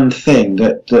one thing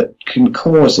that can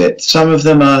cause it. Some of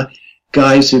them are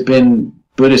guys who've been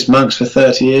Buddhist monks for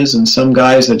 30 years, and some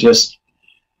guys are just,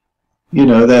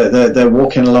 they're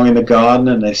walking along in the garden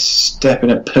and they step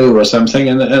in a poo or something,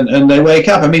 and they wake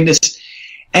up. I mean,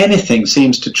 anything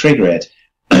seems to trigger it.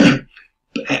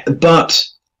 But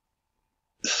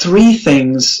three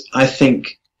things I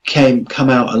think come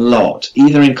out a lot,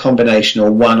 either in combination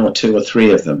or one or two or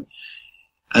three of them,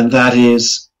 and that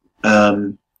is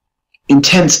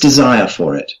intense desire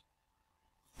for it.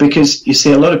 Because you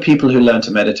see, a lot of people who learn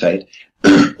to meditate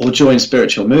or join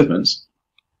spiritual movements,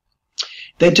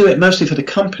 they do it mostly for the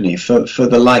company, for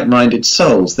the like-minded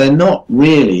souls. They're not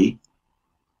really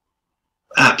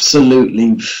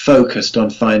absolutely focused on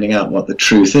finding out what the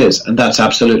truth is, and that's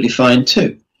absolutely fine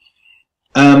too.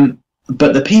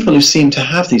 But the people who seem to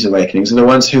have these awakenings are the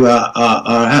ones who are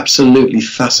absolutely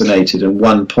fascinated and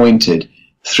one-pointed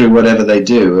through whatever they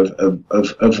do,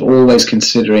 of always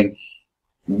considering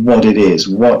what it is.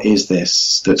 What is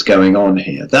this that's going on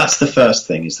here? That's the first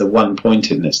thing, is the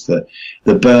one-pointedness, the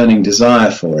burning desire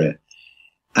for it.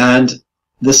 And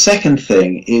the second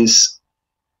thing is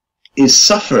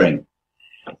suffering.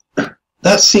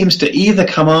 That seems to either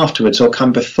come afterwards or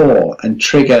come before and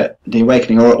trigger the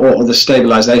awakening, or the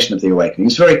stabilization of the awakening.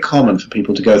 It's very common for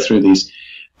people to go through these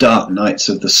dark nights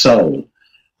of the soul,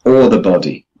 or the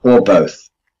body, or both.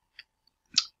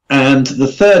 And the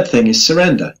third thing is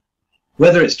surrender.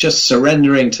 Whether it's just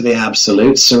surrendering to the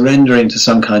absolute, surrendering to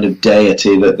some kind of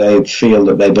deity that they feel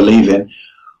that they believe in,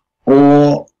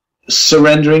 or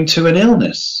surrendering to an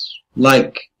illness,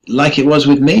 like it was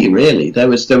with me, really. There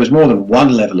was more than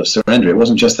one level of surrender. It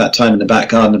wasn't just that time in the back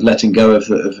garden of letting go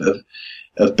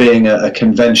of being a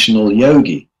conventional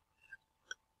yogi.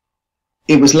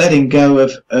 It was letting go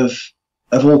of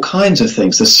all kinds of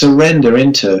things, the surrender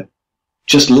into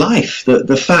just life,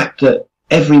 the fact that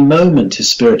every moment is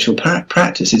spiritual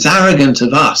practice. It's arrogant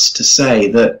of us to say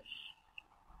that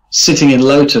sitting in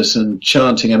lotus and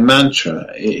chanting a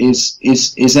mantra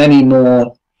is any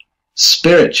more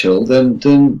spiritual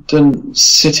than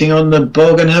sitting on the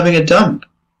bog and having a dump.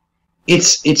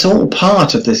 It's all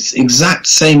part of this exact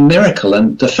same miracle,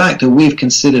 and the fact that we've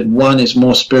considered one is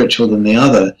more spiritual than the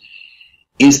other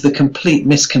is the complete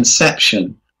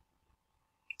misconception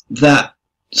that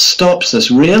stops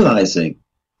us realizing,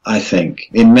 I think,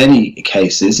 in many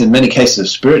cases of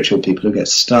spiritual people who get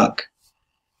stuck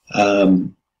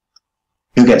in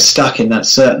that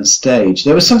certain stage.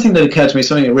 There was something that occurred to me,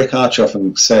 something that Rick Arch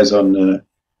often says on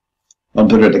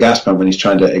Buddha at the Gas Pump when he's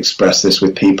trying to express this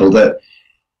with people, that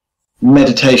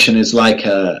meditation is like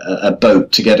a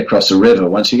boat to get across a river.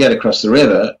 Once you get across the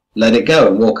river, let it go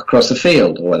and walk across the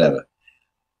field or whatever.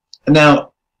 Now,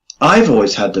 I've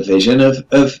always had the vision of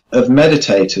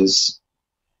meditators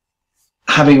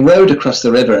having rowed across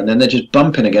the river and then they're just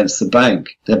bumping against the bank.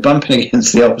 They're bumping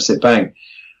against the opposite bank.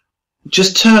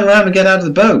 Just turn around and get out of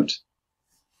the boat.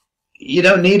 You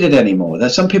don't need it anymore.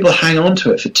 There's some people hang on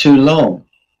to it for too long.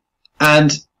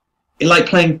 And like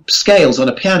playing scales on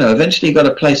a piano, eventually you've got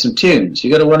to play some tunes.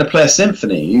 You've got to want to play a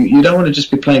symphony. You don't want to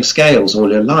just be playing scales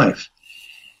all your life.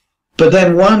 But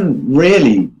then one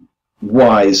really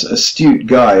wise, astute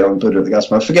guy on Buddha at the Gas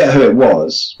Pump, I forget who it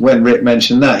was, when Rick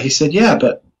mentioned that, he said, yeah,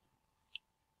 but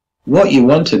what you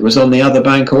wanted was on the other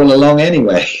bank all along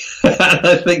anyway. And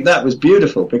I think that was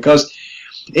beautiful, because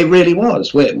it really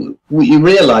was. You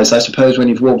realise, I suppose, when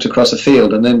you've walked across a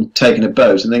field and then taken a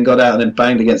boat and then got out and then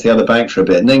banged against the other bank for a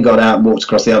bit and then got out and walked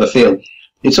across the other field,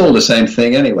 it's all the same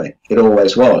thing anyway. It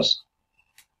always was.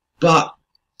 But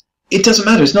it doesn't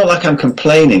matter. It's not like I'm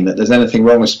complaining that there's anything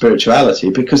wrong with spirituality,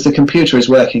 because the computer is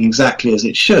working exactly as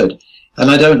it should.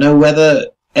 And I don't know whether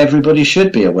everybody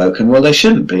should be awoken. Well, they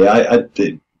shouldn't be. I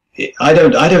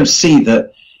don't see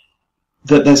that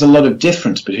there's a lot of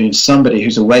difference between somebody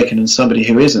who's awakened and somebody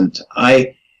who isn't.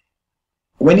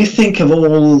 When you think of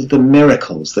all the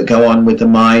miracles that go on with the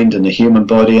mind and the human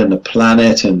body and the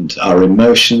planet and our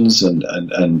emotions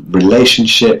and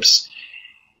relationships,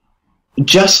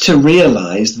 just to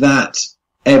realize that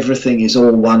everything is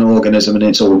all one organism and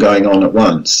it's all going on at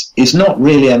once is not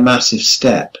really a massive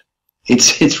step.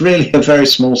 It's really a very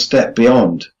small step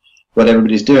beyond what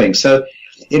everybody's doing. So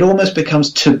it almost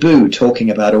becomes taboo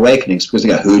talking about awakenings, because they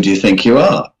go, who do you think you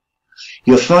are?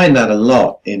 You'll find that a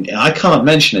lot. I can't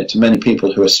mention it to many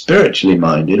people who are spiritually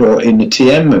minded or in the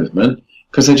TM movement,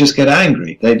 because they just get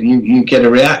angry. You get a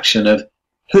reaction of,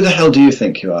 who the hell do you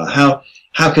think you are?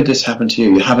 How could this happen to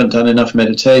you? You haven't done enough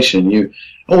meditation.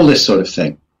 All this sort of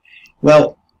thing.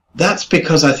 Well, that's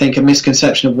because I think a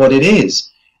misconception of what it is.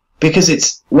 Because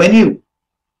it's when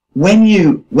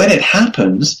it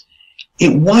happens,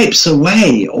 it wipes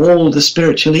away all the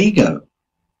spiritual ego.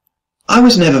 I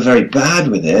was never very bad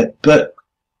with it, but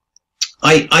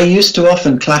I used to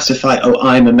often classify,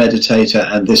 I'm a meditator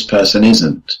and this person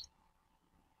isn't.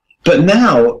 But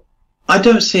now, I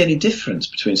don't see any difference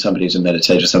between somebody who's a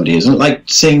meditator and somebody who isn't, like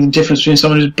seeing the difference between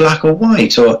someone who's black or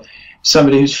white, or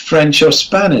somebody who's French or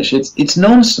Spanish. It's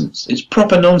nonsense. It's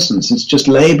proper nonsense. It's just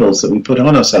labels that we put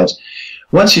on ourselves.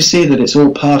 Once you see that it's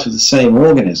all part of the same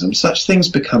organism, such things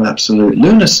become absolute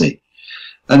lunacy.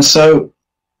 And so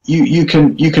you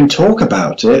can talk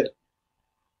about it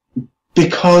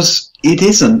because it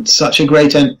isn't such a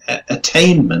great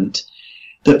attainment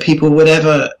that people would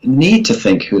ever need to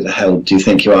think, who the hell do you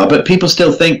think you are? But people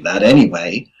still think that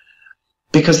anyway,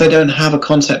 because they don't have a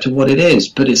concept of what it is.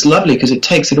 But it's lovely because it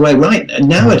takes it away. Right. And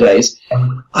nowadays,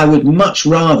 I would much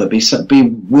rather be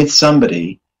with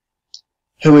somebody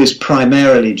who is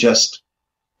primarily just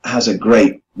has a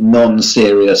great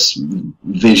non-serious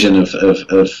vision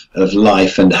of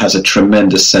life and has a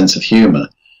tremendous sense of humor,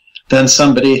 than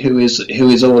somebody who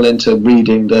is all into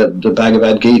reading the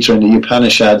Bhagavad Gita and the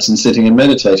Upanishads and sitting and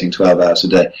meditating 12 hours a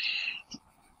day.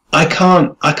 I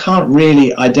can't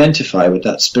really identify with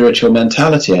that spiritual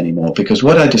mentality anymore, because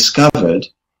what I discovered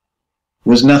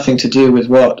was nothing to do with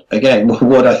what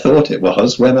I thought it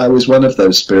was when I was one of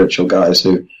those spiritual guys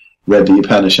who read the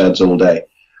Upanishads all day.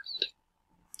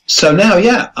 So now,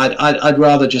 yeah, I'd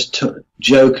rather just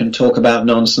joke and talk about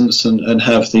nonsense and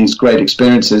have these great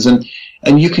experiences, and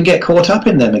you can get caught up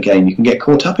in them again. You can get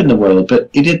caught up in the world, but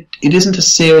it isn't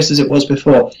as serious as it was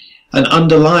before. And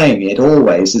underlying it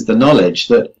always is the knowledge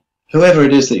that whoever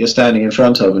it is that you're standing in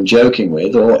front of and joking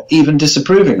with, or even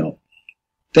disapproving of,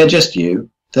 they're just you.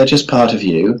 They're just part of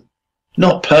you,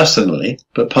 not personally,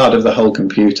 but part of the whole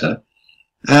computer.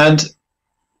 And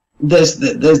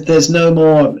there's no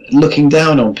more looking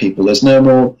down on people. There's no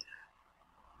more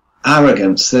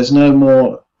arrogance. There's no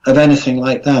more of anything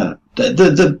like that.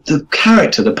 The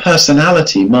character, the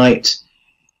personality might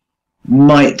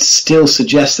still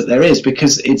suggest that there is,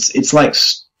 because it's like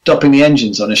stopping the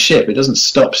engines on a ship. It doesn't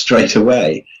stop straight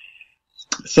away.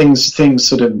 Things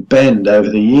sort of bend over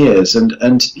the years,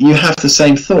 and you have the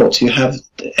same thoughts. You have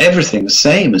everything the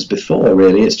same as before,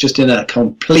 really. It's just in a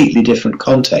completely different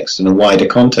context, in a wider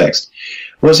context.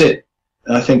 Was it,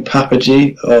 I think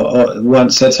Papaji or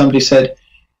once said, somebody said,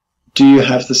 do you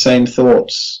have the same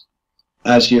thoughts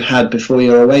as you had before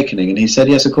your awakening? And he said,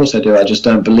 yes, of course I do. I just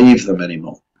don't believe them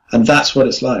anymore. And that's what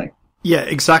it's like. Yeah,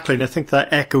 exactly. And I think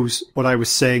that echoes what I was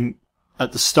saying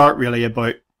at the start, really,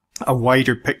 about a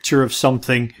wider picture of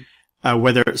something,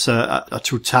 whether it's a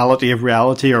totality of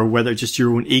reality or whether just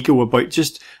your own ego, about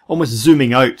just almost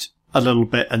zooming out a little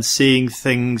bit and seeing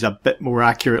things a bit more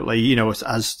accurately, you know,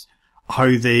 as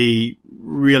how they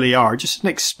really are, just an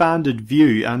expanded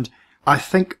view. And I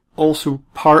think also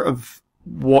part of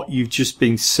what you've just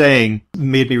been saying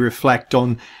made me reflect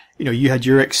on, you know, you had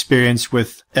your experience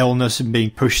with illness and being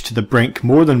pushed to the brink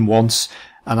more than once.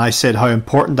 And I said how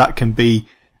important that can be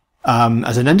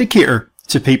as an indicator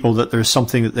to people that there's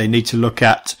something that they need to look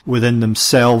at within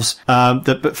themselves.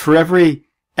 But for every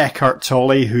Eckhart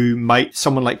Tolle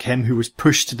someone like him who was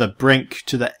pushed to the brink,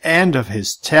 to the end of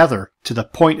his tether, to the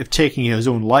point of taking his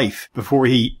own life before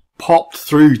he popped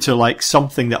through to like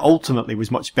something that ultimately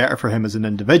was much better for him as an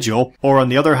individual. Or on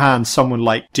the other hand, someone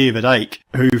like David Icke,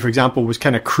 who, for example, was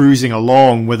kind of cruising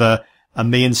along with a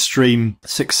mainstream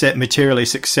materially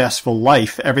successful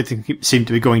life. Everything seemed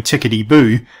to be going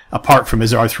tickety-boo, apart from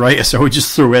his arthritis, I would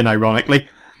just throw in, ironically.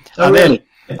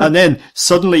 And then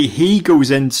suddenly he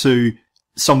goes into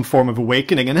some form of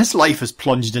awakening and his life is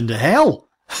plunged into hell.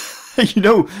 You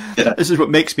know, yeah. This is what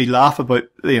makes me laugh about,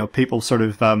 you know, people sort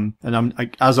of,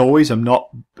 and as always, I'm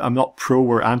not pro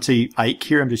or anti Icke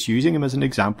here. I'm just using him as an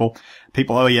example.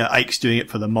 People, oh yeah, Ike's doing it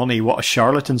for the money. What a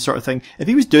charlatan sort of thing. If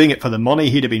he was doing it for the money,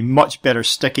 he'd have been much better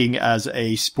sticking as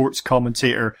a sports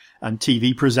commentator and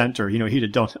TV presenter. You know, he'd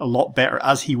have done a lot better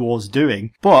as he was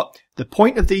doing. But the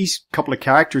point of these couple of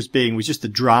characters was just the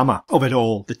drama of it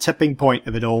all, the tipping point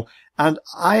of it all. And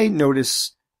I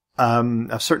notice,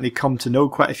 I've certainly come to know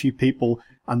quite a few people,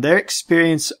 and their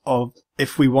experience of,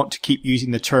 if we want to keep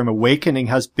using the term awakening,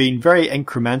 has been very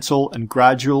incremental and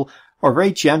gradual, or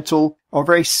very gentle, or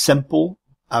very simple,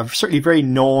 certainly very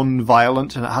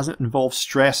non-violent, and it hasn't involved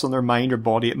stress on their mind or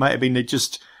body. It might have been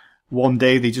one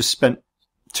day they just spent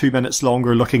 2 minutes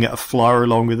longer looking at a flower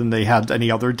longer than they had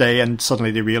any other day, and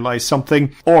suddenly they realise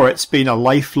something. Or it's been a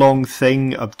lifelong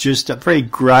thing of just a very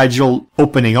gradual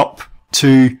opening up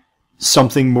to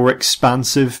something more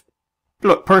expansive.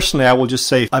 Look, personally, I will just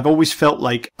say I've always felt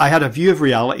like I had a view of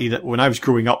reality that when I was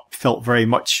growing up felt very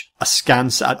much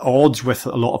askance, at odds with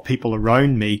a lot of people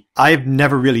around me. I've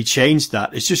never really changed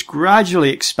that. It's just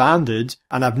gradually expanded,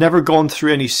 and I've never gone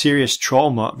through any serious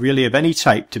trauma, really, of any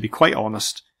type, to be quite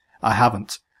honest. I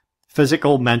haven't.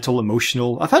 Physical, mental,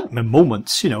 emotional. I've had my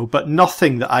moments, but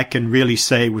nothing that I can really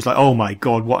say was like, oh my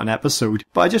God, what an episode.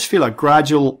 But I just feel a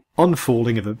gradual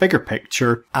unfolding of a bigger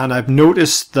picture. And I've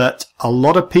noticed that a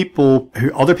lot of other people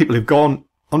who've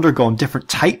undergone different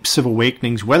types of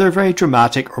awakenings, whether very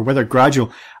dramatic or whether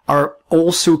gradual, are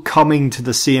also coming to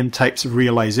the same types of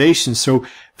realizations. So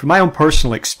from my own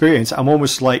personal experience, I'm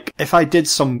almost like, if I did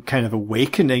some kind of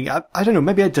awakening, I don't know,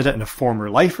 maybe I did it in a former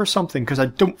life or something, because I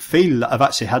don't feel that I've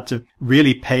actually had to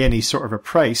really pay any sort of a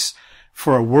price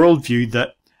for a worldview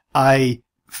that I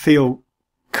feel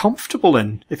comfortable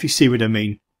in, if you see what I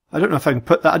mean. I don't know if I can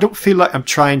put that. I don't feel like I'm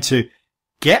trying to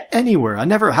get anywhere. I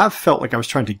never have felt like I was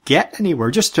trying to get anywhere,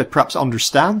 just to perhaps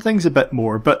understand things a bit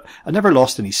more, but I never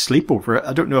lost any sleep over it.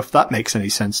 I don't know if that makes any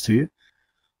sense to you.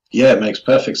 Yeah, it makes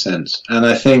perfect sense. And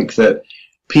I think that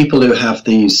people who have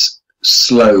these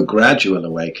slow, gradual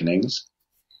awakenings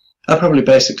are probably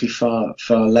basically far,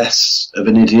 far less of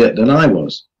an idiot than I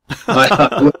was.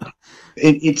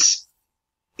 It's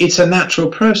a natural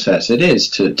process. It is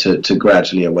to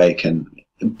gradually awaken.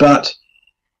 But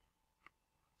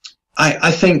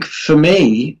I think for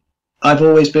me, I've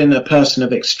always been a person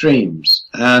of extremes,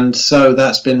 and so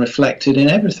that's been reflected in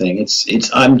everything.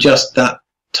 I'm just that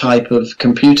type of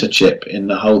computer chip in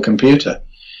the whole computer,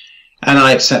 and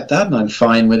I accept that, and I'm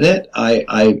fine with it. I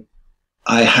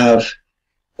have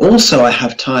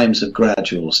times of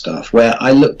gradual stuff where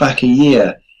I look back a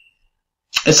year.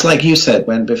 It's like you said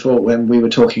when we were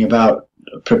talking about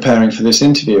preparing for this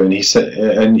interview, and he said,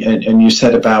 and you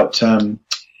said about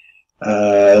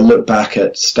look back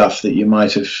at stuff that you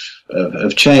might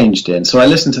have changed in. So I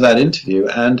listened to that interview,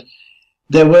 and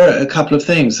there were a couple of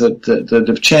things that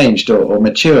have changed or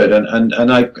matured,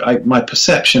 and my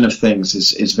perception of things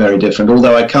is very different.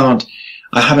 Although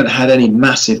I haven't had any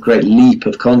massive great leap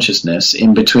of consciousness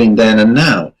in between then and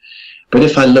now. But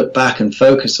if I look back and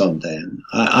focus on then,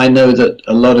 I know that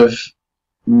a lot of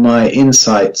my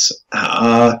insights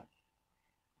have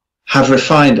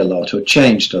refined a lot or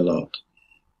changed a lot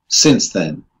since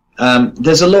then.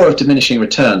 There's a law of diminishing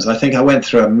returns. I think I went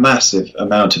through a massive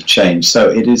amount of change, so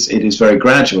it is very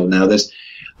gradual now.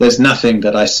 There's nothing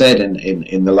that I said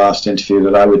in the last interview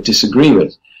that I would disagree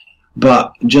with,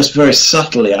 but just very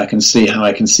subtly I can see how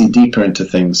I can see deeper into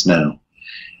things now,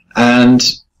 and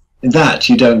that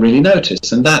you don't really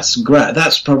notice, and that's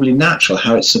probably natural,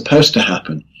 how it's supposed to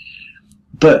happen.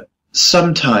 But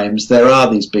sometimes there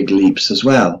are these big leaps as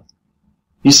well.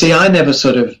 You see, I never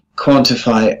sort of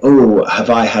quantify, have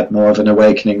I had more of an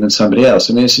awakening than somebody else?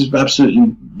 I mean, this is an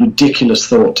absolutely ridiculous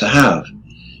thought to have,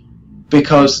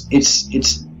 because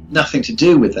it's nothing to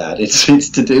do with that. It's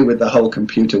to do with the whole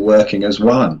computer working as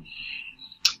one.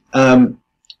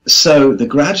 So the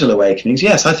gradual awakenings,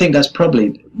 yes, I think that's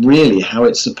probably really how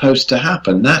it's supposed to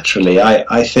happen naturally.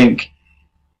 I think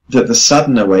that the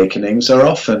sudden awakenings are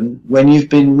often when you've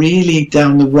been really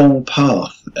down the wrong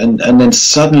path, and then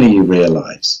suddenly you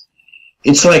realize.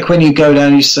 It's like when you go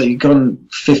down, you've gone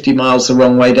 50 miles the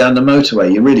wrong way down the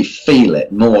motorway. You really feel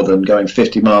it more than going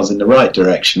 50 miles in the right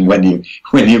direction when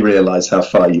you realize how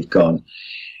far you've gone.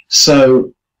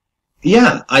 So,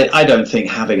 yeah, I don't think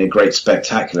having a great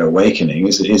spectacular awakening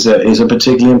is a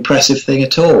particularly impressive thing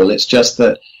at all. It's just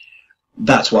that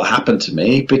that's what happened to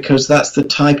me, because that's the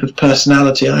type of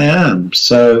personality I am.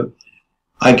 So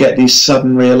I get these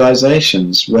sudden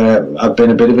realizations where I've been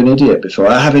a bit of an idiot before.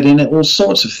 I have it in all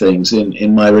sorts of things,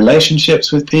 in my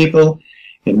relationships with people,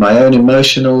 in my own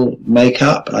emotional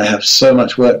makeup. I have so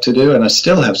much work to do, and I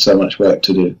still have so much work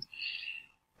to do.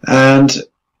 And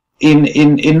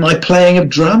in my playing of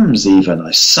drums even,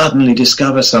 I suddenly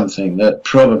discover something that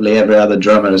probably every other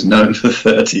drummer has known for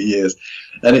 30 years.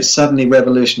 And it suddenly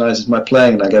revolutionizes my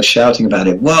playing, and I go shouting about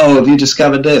it. Whoa, have you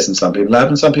discovered this? And some people have,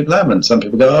 and some people haven't. Some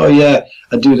people go, oh yeah,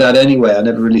 I do that anyway. I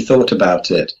never really thought about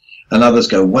it. And others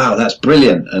go, wow, that's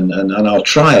brilliant, and I'll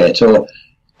try it. Or,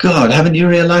 God, haven't you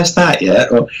realized that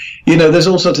yet? Or, there's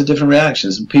all sorts of different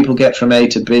reactions, and people get from A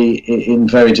to B in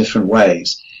very different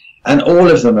ways. And all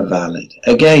of them are valid.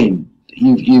 Again,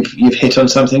 you've hit on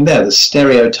something there, the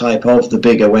stereotype of the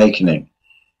big awakening.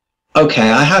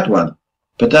 Okay, I had one.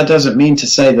 But that doesn't mean to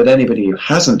say that anybody who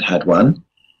hasn't had one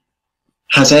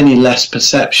has any less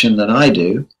perception than I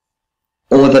do,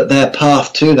 or that their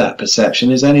path to that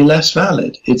perception is any less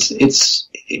valid.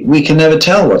 We can never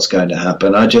tell what's going to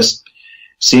happen. I just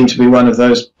seem to be one of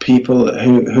those people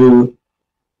who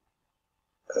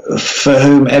for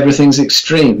whom everything's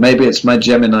extreme. Maybe it's my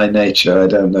Gemini nature, I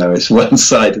don't know. It's one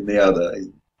side and the other.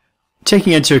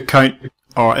 Taking into account,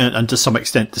 and to some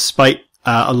extent, despite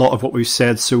a lot of what we've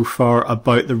said so far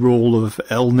about the role of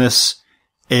illness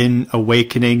in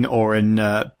awakening or in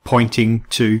pointing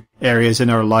to areas in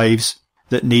our lives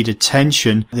that need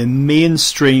attention, the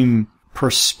mainstream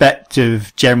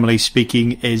perspective, generally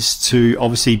speaking, is to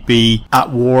obviously be at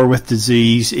war with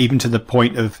disease, even to the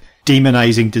point of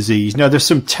demonizing disease. Now, there's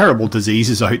some terrible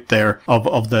diseases out there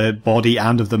of the body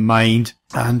and of the mind,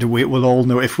 and we will all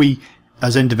know, if we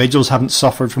as individuals haven't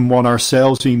suffered from one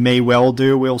ourselves, we may well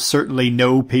do. We'll certainly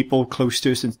know people close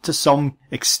to us and to some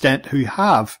extent who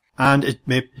have. And it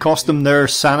may cost them their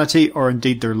sanity or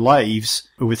indeed their lives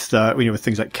with, with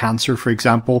things like cancer, for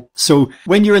example. So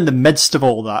when you're in the midst of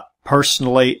all that,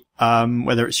 personally,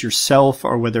 whether it's yourself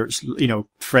or whether it's,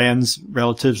 friends,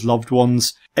 relatives, loved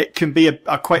ones, it can be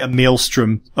quite a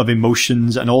maelstrom of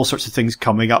emotions and all sorts of things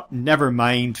coming up. Never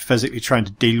mind physically trying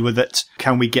to deal with it.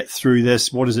 Can we get through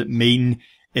this? What does it mean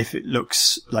if it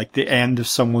looks like the end of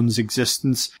someone's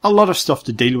existence? A lot of stuff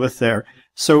to deal with there.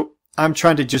 So I'm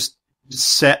trying to just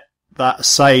set that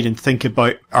aside and think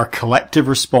about our collective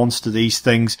response to these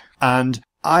things. And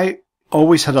I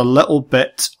always had a little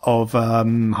bit of,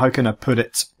 how can I put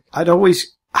it? I'd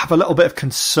always have a little bit of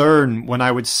concern when I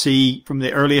would see, from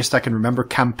the earliest I can remember,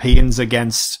 campaigns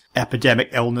against epidemic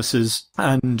illnesses,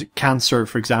 and cancer,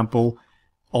 for example,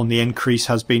 on the increase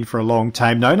has been for a long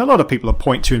time now. And a lot of people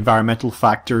point to environmental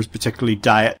factors, particularly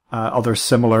diet, other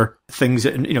similar things,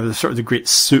 that, the sort of the great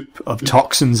soup of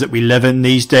toxins that we live in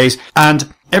these days.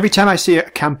 And every time I see a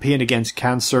campaign against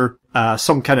cancer,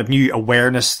 some kind of new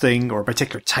awareness thing or a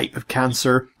particular type of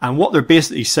cancer, and what they're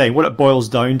basically saying, what it boils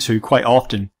down to quite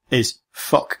often is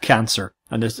fuck cancer.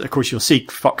 And of course you'll see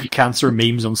fuck cancer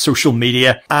memes on social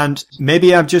media. And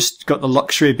maybe I've just got the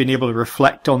luxury of being able to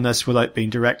reflect on this without being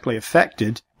directly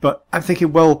affected. But I'm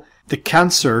thinking, well, the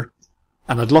cancer,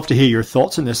 and I'd love to hear your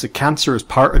thoughts on this, the cancer is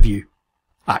part of you,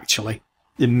 actually.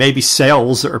 There may be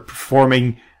cells that are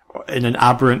performing in an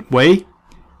aberrant way,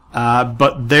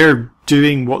 but they're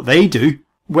doing what they do,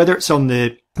 whether it's on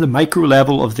the micro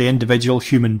level of the individual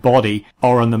human body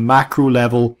or on the macro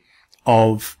level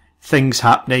of things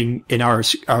happening in our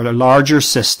larger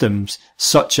systems,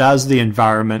 such as the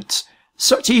environment,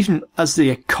 such even as the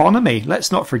economy.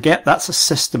 Let's not forget that's a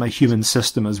system, a human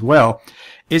system as well.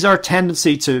 Is our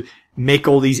tendency to make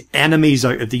all these enemies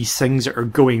out of these things that are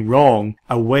going wrong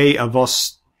a way of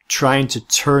us trying to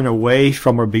turn away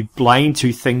from or be blind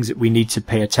to things that we need to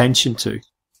pay attention to?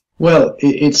 Well,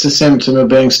 it's a symptom of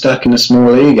being stuck in a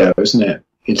small ego, isn't it?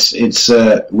 It's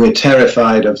we're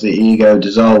terrified of the ego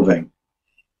dissolving.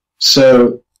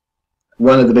 So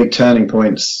one of the big turning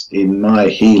points in my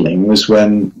healing was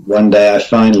when one day I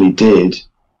finally did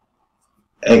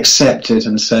accept it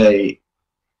and say,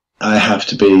 I have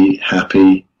to be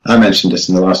happy. I mentioned this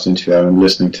in the last interview. I'm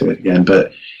listening to it again,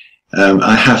 but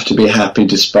I have to be happy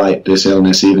despite this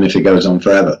illness, even if it goes on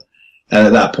forever. And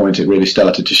at that point, it really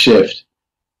started to shift.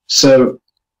 So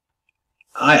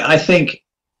I think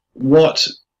what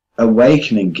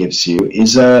awakening gives you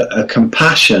is a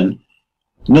compassion,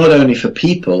 not only for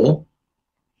people,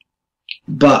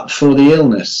 but for the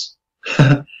illness.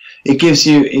 It gives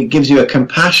you a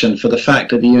compassion for the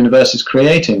fact that the universe is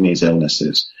creating these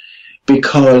illnesses,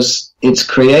 because it's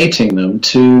creating them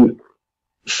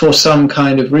for some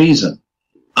kind of reason.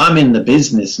 I'm in the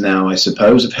business now, I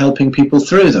suppose, of helping people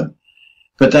through them.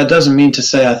 But that doesn't mean to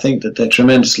say I think that they're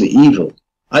tremendously evil.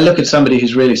 I look at somebody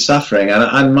who's really suffering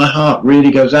and my heart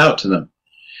really goes out to them.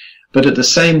 But at the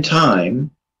same time,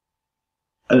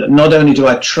 not only do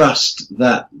I trust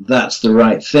that that's the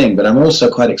right thing, but I'm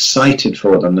also quite excited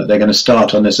for them that they're going to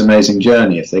start on this amazing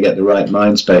journey if they get the right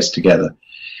mind space together.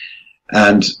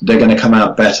 And they're going to come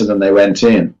out better than they went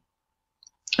in.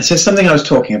 So something I was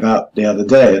talking about the other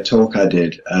day, a talk I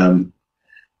did,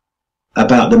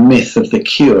 about the myth of the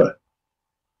cure.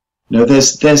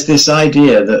 There's this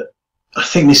idea that I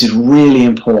think this is really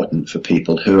important for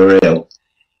people who are ill.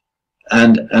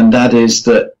 And that is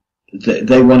that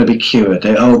they want to be cured.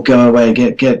 Go away,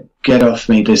 get off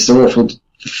me, this awful,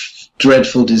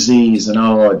 dreadful disease,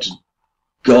 and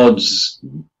God's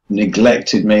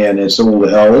neglected me, and it's all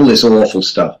this awful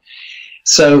stuff.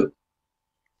 So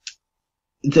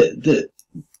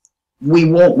we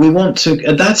want to,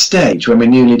 at that stage when we're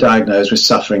newly diagnosed with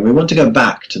suffering, we want to go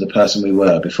back to the person we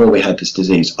were before we had this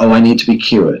disease. I need to be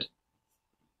cured.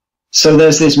 So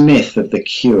there's this myth of the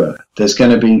cure. There's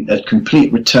going to be a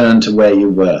complete return to where you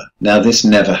were. Now, this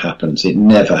never happens. It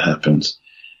never happens.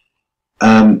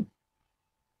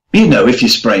 You know, if you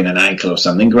sprain an ankle or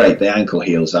something, great, the ankle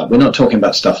heals up. We're not talking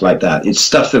about stuff like that. It's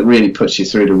stuff that really puts you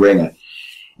through the ringer.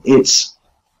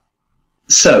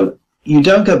 So you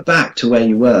don't go back to where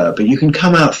you were, but you can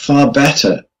come out far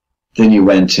better than you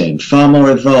went in, far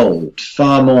more evolved,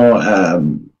 far more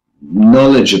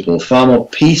knowledgeable, far more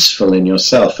peaceful in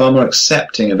yourself, far more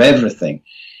accepting of everything,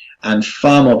 and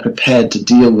far more prepared to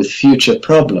deal with future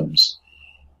problems.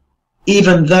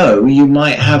 Even though you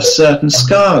might have certain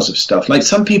scars of stuff. Like,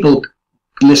 some people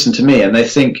listen to me and they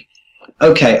think,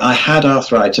 okay, I had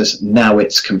arthritis, now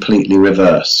it's completely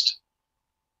reversed.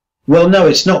 Well, no,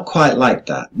 it's not quite like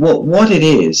that. What it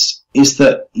is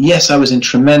that, yes, I was in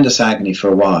tremendous agony for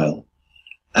a while,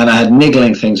 and I had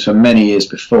niggling things for many years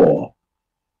before.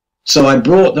 So I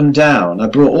brought them down. I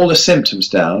brought all the symptoms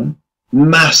down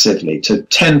massively to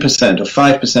 10% or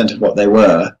 5% of what they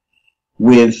were,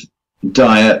 with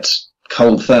diet,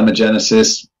 cold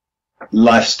thermogenesis,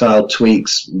 lifestyle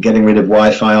tweaks, getting rid of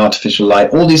Wi-Fi, artificial light,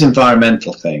 all these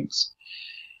environmental things.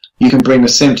 You can bring the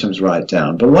symptoms right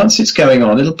down. But once it's going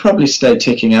on, it'll probably stay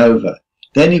ticking over.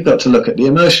 Then you've got to look at the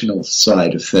emotional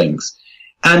side of things.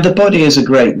 And the body is a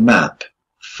great map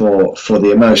for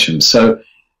the emotions. So,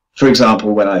 for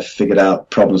example, when I figured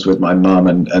out problems with my mum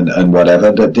and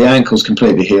whatever, the ankle's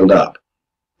completely healed up.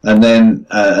 And then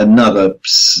another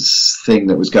thing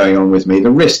that was going on with me,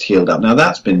 the wrist healed up. Now,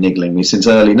 that's been niggling me since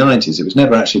early 90s. It was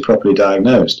never actually properly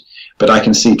diagnosed, but I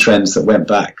can see trends that went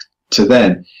back to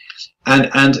then.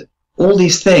 And all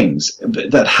these things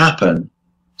that happen.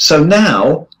 So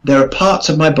now there are parts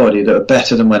of my body that are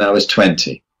better than when I was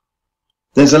 20.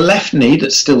 There's a left knee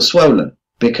that's still swollen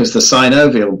because the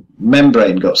synovial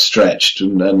membrane got stretched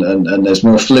and there's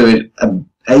more fluid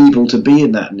able to be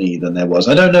in that knee than there was.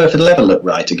 I don't know if it'll ever look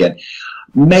right again.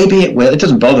 Maybe it will. It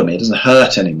doesn't bother me. It doesn't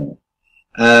hurt anymore.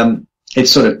 It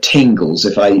sort of tingles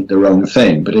if I eat the wrong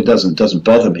thing, but it doesn't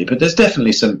bother me. But there's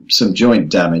definitely some joint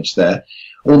damage there.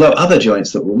 Although other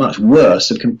joints that were much worse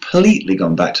have completely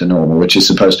gone back to normal, which is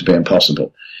supposed to be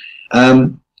impossible.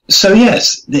 So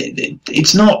yes,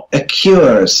 it's not a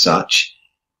cure as such.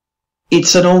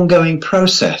 It's an ongoing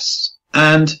process.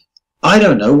 And I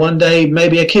don't know, one day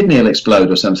maybe a kidney will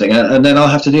explode or something, and then I'll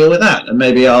have to deal with that. And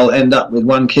maybe I'll end up with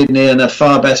one kidney and a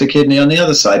far better kidney on the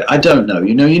other side. I don't know.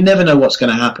 You know, you never know what's going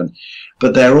to happen.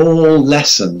 But they're all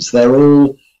lessons. They're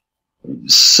all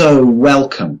so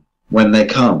welcome when they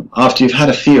come. After you've had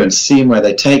a few and seen where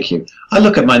they take you. I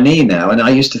look at my knee now, and I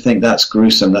used to think that's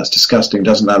gruesome, that's disgusting,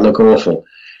 doesn't that look awful?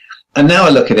 And now I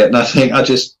look at it and I think,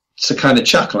 it's a kind of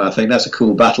chuckle, and I think that's a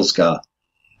cool battle scar.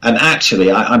 And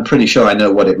actually, I'm pretty sure I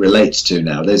know what it relates to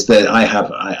now.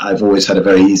 I've always had a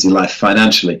very easy life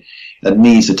financially, and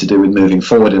knees are to do with moving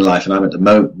forward in life. And I'm at the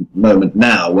moment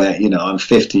now where, you know, I'm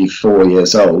 54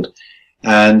 years old,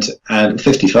 and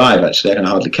 55 actually. I can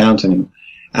hardly count anymore.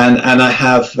 And I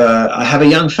have a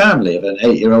young family of an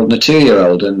 8-year-old and a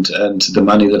 2-year-old, and the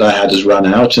money that I had has run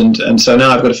out, and so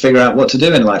now I've got to figure out what to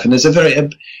do in life. And there's a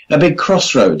big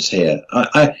crossroads here.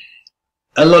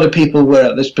 A lot of people were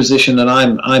at this position that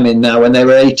I'm in now when they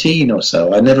were 18 or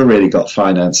so. I never really got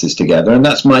finances together, and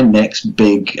that's my next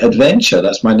big adventure.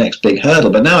 That's my next big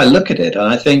hurdle. But now I look at it and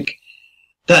I think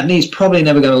that knee's probably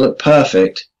never going to look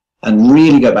perfect and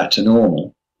really go back to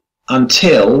normal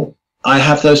until I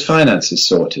have those finances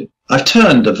sorted. I've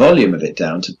turned the volume of it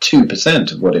down to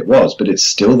 2% of what it was, but it's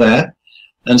still there.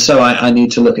 And so I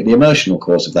need to look at the emotional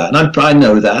cause of that. And I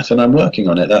know that, and I'm working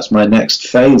on it. That's my next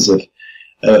phase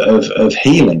of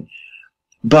healing.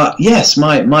 But yes,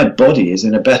 my body is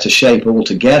in a better shape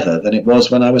altogether than it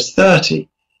was when I was 30.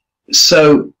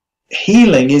 So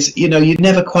healing is, you know, you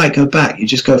never quite go back. You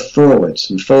just go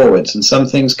forwards, and some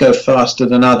things go faster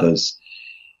than others.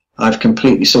 I've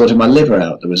completely sorted my liver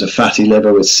out. There was a fatty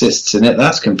liver with cysts in it.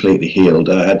 That's completely healed.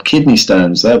 I had kidney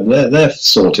stones. They're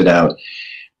sorted out.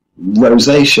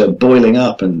 Rosacea, boiling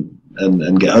up and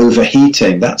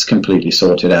overheating. That's completely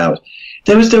sorted out.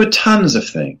 There were tons of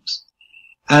things.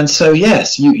 And so,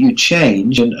 yes, you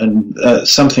change and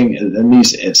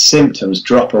these symptoms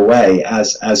drop away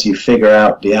as you figure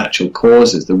out the actual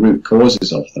causes, the root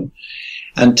causes of them.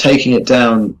 And taking it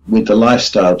down with the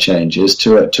lifestyle changes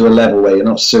to a level where you're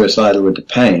not suicidal with the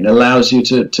pain allows you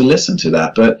to listen to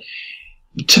that. But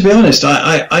to be honest,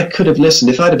 I could have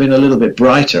listened. If I'd have been a little bit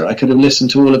brighter, I could have listened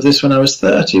to all of this when I was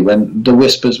 30, when the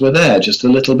whispers were there just a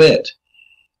little bit.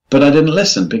 But I didn't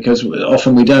listen, because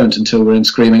often we don't until we're in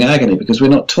screaming agony, because we're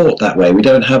not taught that way. We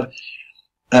don't have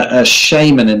a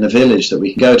shaman in the village that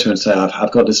we can go to and say,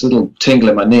 I've got this little tingle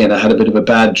in my knee and I had a bit of a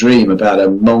bad dream about a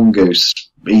mongoose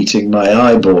eating my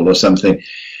eyeball or something.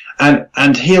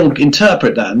 And he'll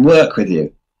interpret that and work with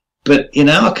you. But in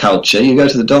our culture, you go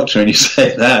to the doctor and you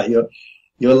say that,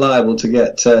 you're liable to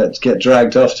get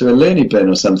dragged off to a loony bin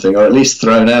or something, or at least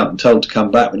thrown out and told to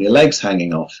come back when your leg's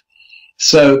hanging off.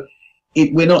 So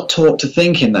we're not taught to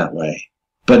think in that way.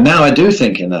 But now I do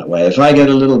think in that way. If I get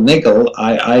a little niggle,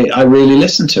 I really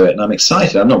listen to it and I'm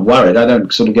excited. I'm not worried. I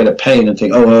don't sort of get a pain and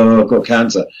think, oh, I've got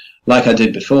cancer, like I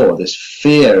did before. This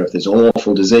fear of this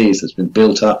awful disease that's been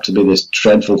built up to be this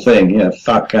dreadful thing,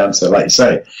 fuck cancer, like you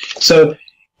say. So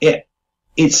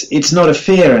it's not a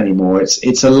fear anymore.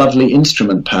 It's a lovely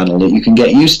instrument panel that you can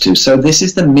get used to. So this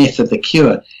is the myth of the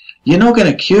cure. You're not going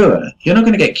to cure. You're not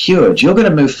going to get cured. You're going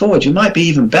to move forward. You might be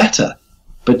even better.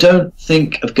 But don't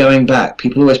think of going back.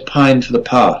 People always pine for the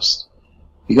past.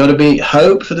 You got to be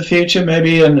hope for the future,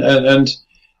 maybe,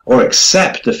 or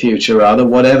accept the future rather,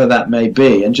 whatever that may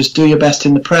be, and just do your best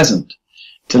in the present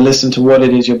to listen to what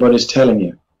it is your body's telling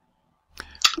you.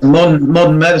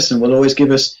 Modern medicine will always give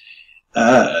us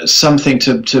something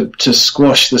to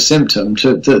squash the symptom,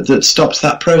 that stops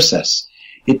that process.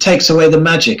 It takes away the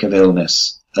magic of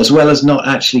illness, as well as not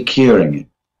actually curing it.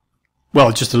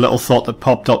 Well, just a little thought that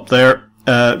popped up there.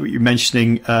 You're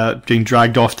mentioning being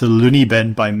dragged off to the loony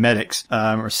bin by medics,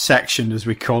 or sectioned as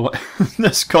we call it in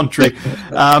this country.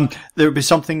 There would be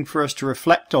something for us to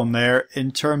reflect on there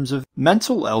in terms of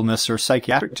mental illness or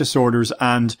psychiatric disorders,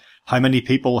 and how many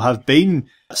people have been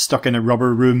stuck in a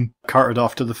rubber room, carted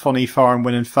off to the funny farm,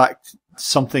 when in fact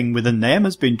something within them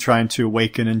has been trying to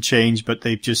awaken and change, but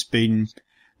they've just been,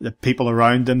 the people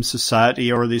around them,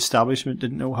 society or the establishment,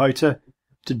 didn't know how to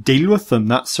deal with them.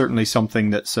 That's certainly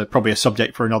something that's probably a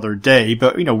subject for another day,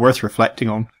 but worth reflecting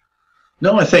on.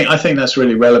 No, I think that's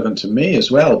really relevant to me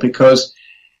as well, because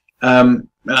I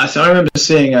remember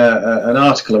seeing an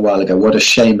article a while ago, what a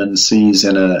shaman sees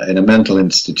in a mental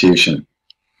institution.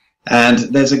 And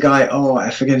there's a guy,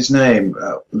 I forget his name,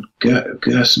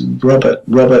 Gerson,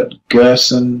 Robert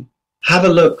Gerson. Have a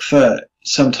look for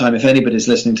sometime if anybody's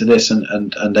listening to this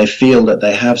and they feel that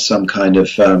they have some kind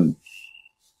of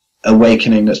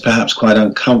awakening that's perhaps quite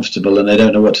uncomfortable and they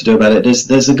don't know what to do about it.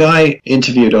 There's a guy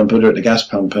interviewed on Buddha at the Gas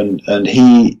Pump, and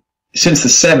he, since the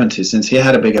 70s, since he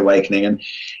had a big awakening, and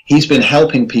he's been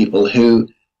helping people who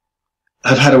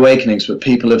have had awakenings, but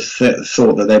people have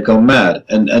thought that they've gone mad,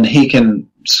 and he can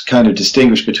kind of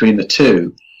distinguish between the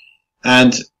two,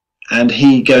 and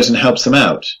he goes and helps them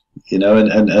out,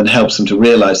 and helps them to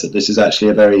realize that this is actually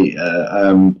a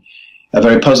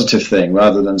very positive thing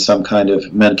rather than some kind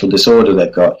of mental disorder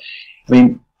they've got. I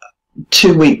mean,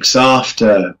 2 weeks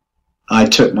after I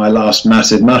took my last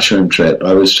massive mushroom trip,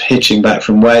 I was hitching back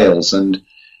from Wales, and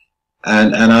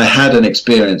I had an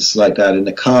experience like that in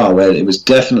the car where it was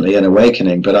definitely an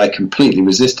awakening, but I completely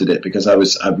resisted it because I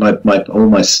was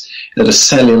almost at a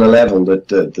cellular level,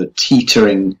 the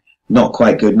teetering, not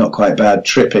quite good, not quite bad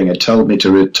tripping had taught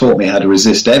me how to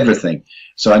resist everything.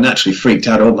 So I naturally freaked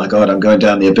out. Oh my God, I'm going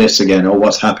down the abyss again. Oh,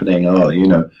 what's happening? Oh,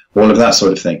 all of that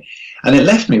sort of thing. And it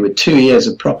left me with 2 years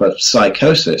of proper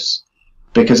psychosis,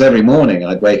 because every morning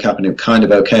I'd wake up and it was kind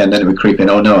of okay, and then it would creep in.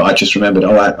 Oh no, I just remembered.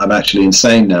 Oh, I'm actually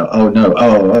insane now. Oh no.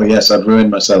 Oh yes, I've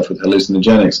ruined myself with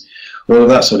hallucinogenics. All of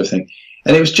that sort of thing.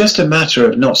 And it was just a matter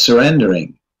of not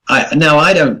surrendering. I'm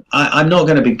not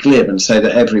going to be glib and say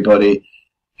that everybody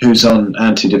who's on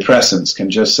antidepressants can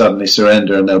just suddenly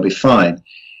surrender and they'll be fine.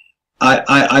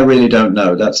 I really don't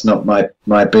know. That's not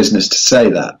my business to say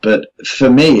that. But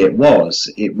for me, it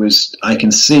was. I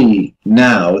can see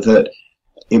now that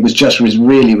it was just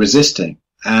really resisting.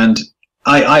 And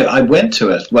I went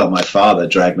to my father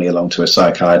dragged me along to a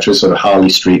psychiatrist, sort of Harley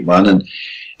Street one,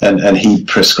 and he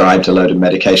prescribed a load of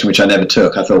medication, which I never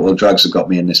took. I thought, well, drugs have got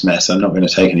me in this mess. I'm not going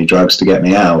to take any drugs to get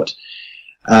me out.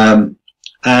 And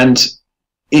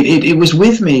it was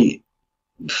with me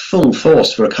full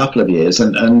force for a couple of years,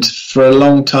 and for a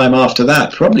long time after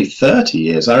that, probably 30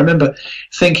 years. I remember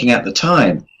thinking at the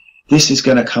time, this is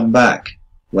going to come back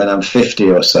when I'm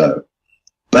 50 or so.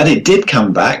 But it did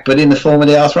come back, but in the form of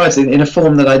the arthritis, in a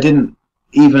form that I didn't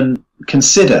even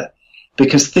consider,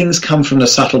 because things come from the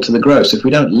subtle to the gross. If we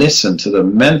don't listen to the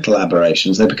mental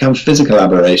aberrations, they become physical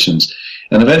aberrations.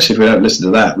 And eventually, if we don't listen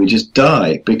to that, we just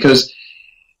die, because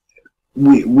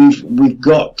we've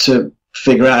got to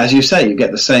figure out, as you say, you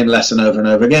get the same lesson over and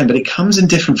over again, but it comes in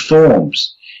different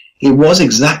forms. It was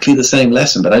exactly the same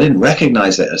lesson, but I didn't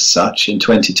recognize it as such in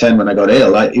 2010 when I got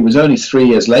ill. It was only 3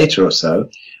 years later or so,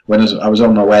 when I was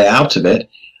on my way out of it,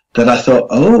 that I thought,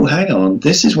 oh, hang on,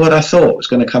 this is what I thought was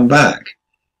going to come back.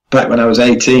 back when I was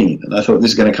 18, and I thought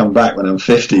this is going to come back when I'm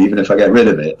 50, even if I get rid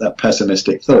of it, that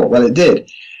pessimistic thought. Well, it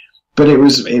did. But it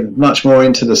was much more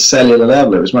into the cellular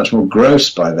level. It was much more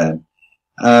gross by then.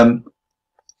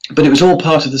 But it was all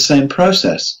part of the same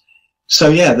process. So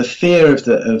yeah, the fear of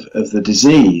the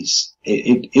disease,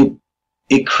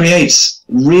 it creates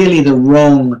really the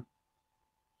wrong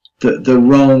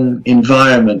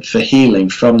environment for healing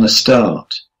from the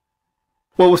start.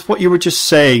 Well, with what you were just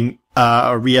saying,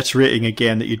 or reiterating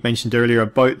again that you'd mentioned earlier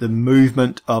about the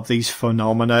movement of these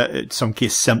phenomena, in some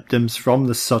case symptoms, from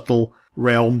the subtle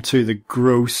realm to the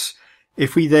gross.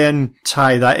 If we then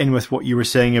tie that in with what you were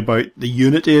saying about the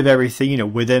unity of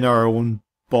everything, within our own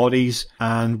bodies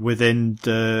and within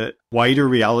the wider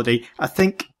reality, I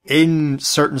think in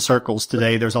certain circles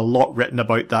today, there's a lot written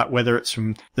about that, whether it's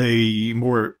from the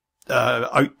more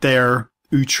out there,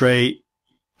 outre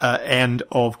end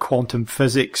of quantum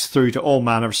physics through to all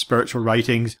manner of spiritual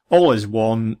writings. All is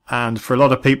one. And for a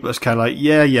lot of people, it's kind of like,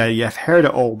 yeah, I've heard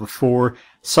it all before.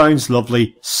 Sounds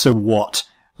lovely. So what?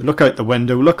 Look out the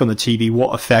window, look on the TV.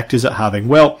 What effect is it having?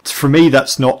 Well, for me,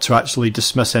 that's not to actually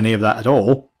dismiss any of that at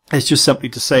all. It's just simply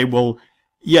to say, well,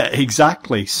 yeah,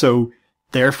 exactly. So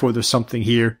therefore, there's something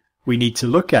here we need to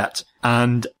look at.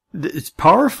 And it's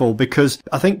powerful because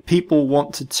I think people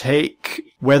want to take,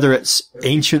 whether it's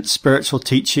ancient spiritual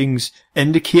teachings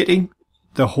indicating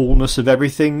the wholeness of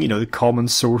everything, the common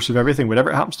source of everything, whatever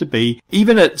it happens to be,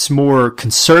 even at its more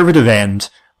conservative end,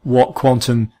 what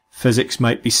quantum physics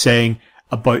might be saying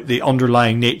about the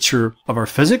underlying nature of our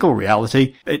physical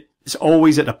reality. It's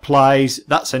always, it applies.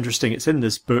 That's interesting. It's in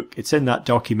this book. It's in that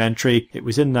documentary. It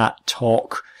was in that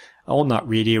talk on that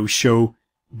radio show.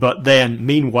 But then,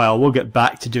 meanwhile, we'll get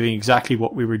back to doing exactly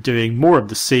what we were doing, more of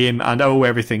the same, and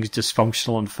everything's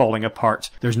dysfunctional and falling apart.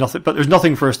 There's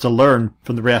nothing for us to learn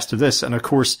from the rest of this. And of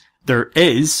course, there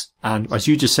is, and as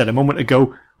you just said a moment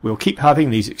ago, we'll keep having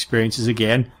these experiences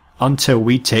again until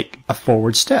we take a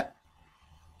forward step.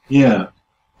 Yeah.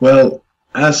 Well,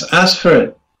 as for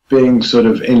it being sort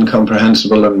of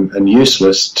incomprehensible and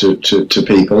useless to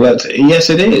people, yes,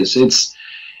 it is.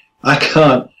 I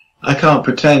can't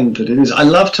pretend that it is. I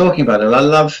love talking about it. I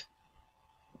love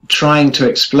trying to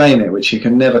explain it, which you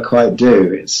can never quite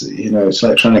do. It's it's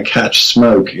like trying to catch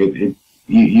smoke.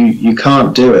 You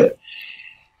can't do it.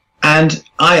 And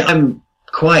I'm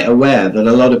quite aware that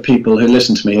a lot of people who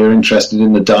listen to me who are interested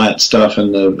in the diet stuff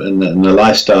and the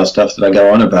lifestyle stuff that I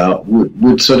go on about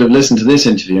would sort of listen to this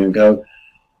interview and go,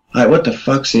 "Right, what the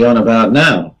fuck's he on about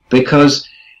now?" Because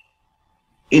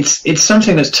it's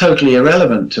something that's totally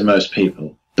irrelevant to most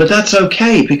people. But that's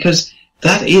okay, because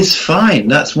that is fine.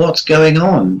 That's what's going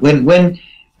on.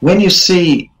 When you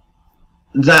see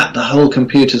that the whole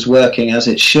computer's working as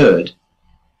it should,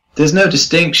 there's no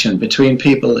distinction between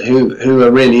people who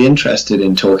are really interested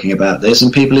in talking about this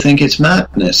and people who think it's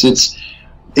madness.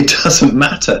 It doesn't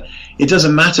matter. It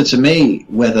doesn't matter to me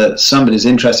whether somebody's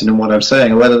interested in what I'm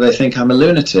saying or whether they think I'm a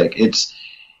lunatic. It's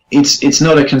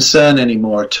not a concern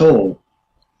anymore at all.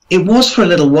 It was for a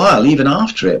little while, even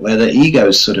after it, where the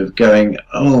ego's sort of going,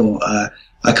 I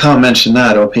can't mention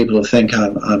that, or people will think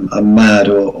I'm mad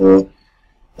or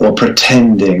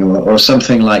pretending or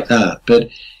something like that. But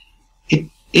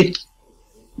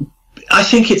I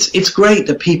think it's great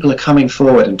that people are coming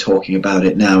forward and talking about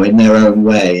it now in their own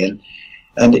way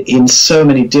and in so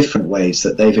many different ways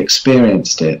that they've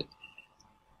experienced it.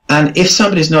 And if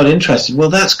somebody's not interested, well,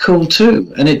 that's cool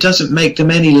too. And it doesn't make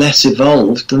them any less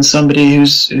evolved than somebody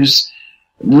who's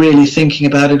really thinking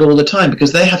about it all the time,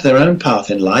 because they have their own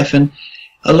path in life. And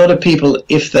a lot of people,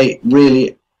 if they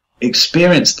really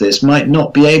experience this, might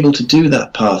not be able to do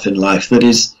that path in life that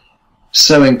is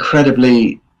so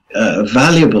incredibly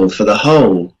valuable for the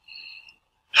whole.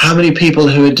 How many people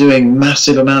who are doing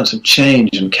massive amounts of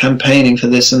change and campaigning for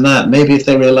this and that, maybe if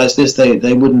they realized this,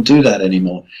 they wouldn't do that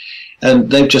anymore.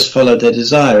 And they've just followed their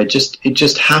desire. It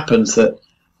just happens that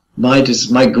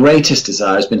my greatest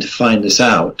desire has been to find this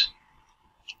out.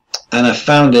 And I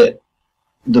found it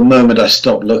the moment I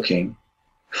stopped looking.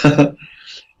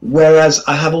 Whereas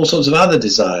I have all sorts of other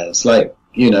desires, like,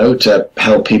 to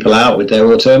help people out with their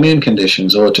autoimmune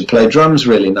conditions, or to play drums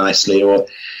really nicely, or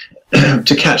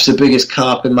to catch the biggest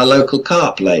carp in my local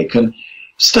carp lake, and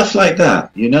stuff like that.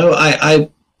 I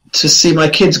to see my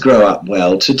kids grow up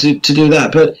well, to do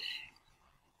that. But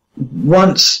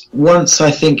once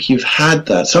I think you've had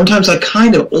that, sometimes I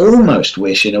kind of almost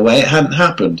wish in a way it hadn't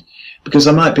happened, because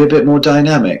I might be a bit more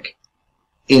dynamic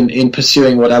in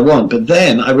pursuing what I want. But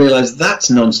then I realize that's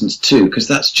nonsense too, because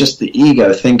that's just the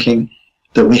ego thinking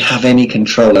that we have any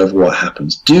control over what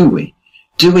happens. Do we?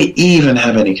 Do we even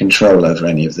have any control over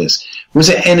any of this? Was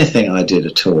it anything I did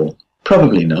at all?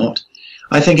 Probably not.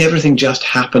 I think everything just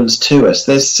happens to us.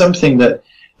 There's something that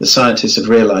the scientists have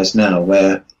realized now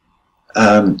where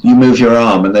you move your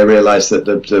arm and they realize that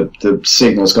the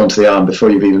signal's gone to the arm before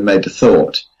you've even made the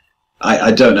thought.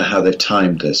 I don't know how they've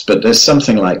timed this, but there's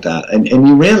something like that. And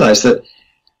you realize that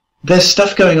there's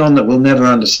stuff going on that we'll never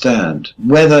understand,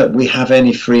 whether we have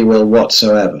any free will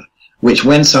whatsoever, which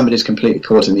when somebody's completely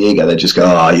caught in the ego, they just go,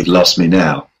 oh, you've lost me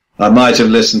now. I might have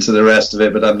listened to the rest of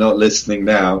it, but I'm not listening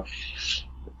now.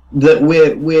 That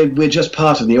we're just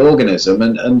part of the organism,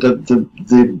 and the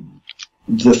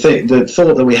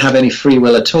thought that we have any free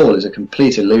will at all is a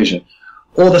complete illusion.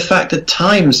 Or the fact that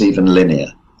time's even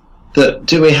linear. That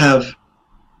do we have,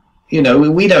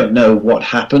 we don't know what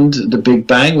happened at the Big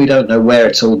Bang. We don't know where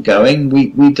it's all going.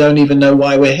 We don't even know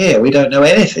why we're here. We don't know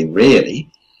anything, really.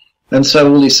 And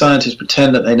so all these scientists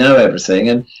pretend that they know everything.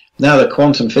 And now the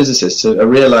quantum physicists are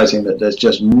realizing that there's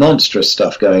just monstrous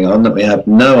stuff going on that we have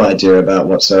no idea about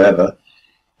whatsoever.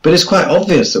 But it's quite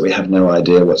obvious that we have no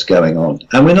idea what's going on.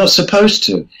 And we're not supposed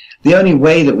to. The only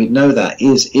way that we'd know that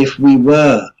is if we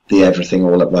were the everything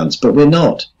all at once. But we're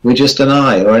not. We're just an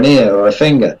eye or an ear or a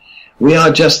finger. We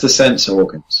are just the sense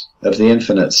organs of the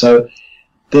infinite. So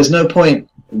there's no point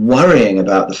worrying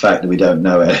about the fact that we don't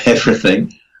know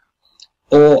everything,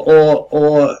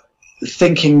 or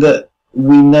thinking that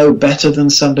we know better than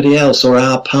somebody else, or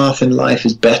our path in life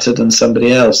is better than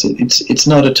somebody else. It's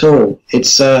not at all.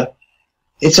 It's a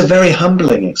very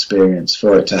humbling experience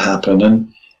for it to happen.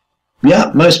 And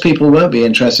yeah, most people won't be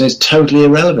interested. It's totally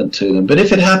irrelevant to them. But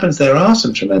if it happens, there are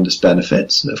some tremendous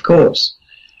benefits, of course.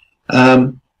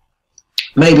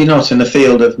 Maybe not in the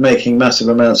field of making massive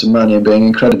amounts of money and being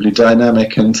incredibly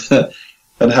dynamic and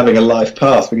having a life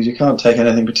path, because you can't take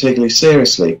anything particularly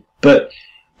seriously. But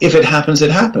if it happens,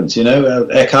 it happens.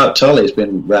 Eckhart Tolle has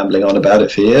been rambling on about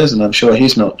it for years, and I'm sure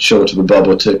he's not short of a bob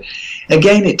or two.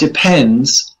 Again, it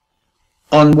depends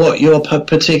on what your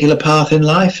particular path in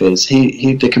life is.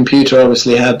 The computer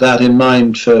obviously had that in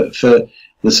mind for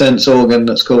the sense organ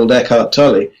that's called Eckhart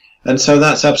Tolle, and so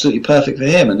that's absolutely perfect for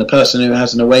him. And the person who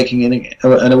has an awakening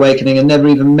and never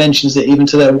even mentions it even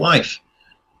to their wife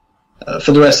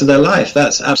for the rest of their life,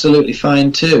 that's absolutely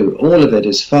fine too. All of it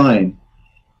is fine.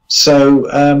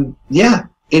 So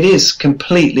it is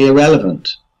completely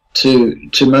irrelevant to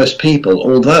most people,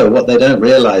 although what they don't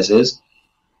realize is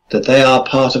that they are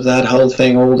part of that whole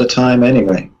thing all the time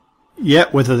anyway. Yeah,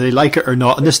 whether they like it or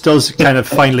not. And this does kind of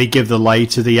finally give the lie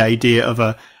to the idea of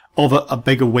a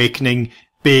big awakening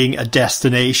being a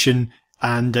destination,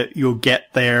 and you'll get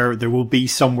there will be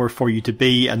somewhere for you to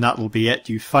be, and that'll be it.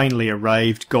 You finally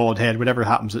arrived, Godhead, whatever it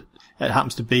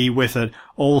happens to be, with an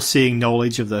all-seeing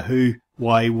knowledge of the who,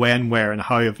 why, when, where, and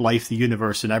how of life, the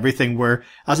universe, and everything, where,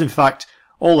 as in fact,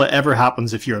 all that ever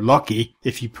happens, if you're lucky,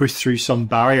 if you push through some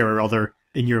barrier or other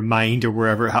in your mind or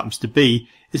wherever it happens to be,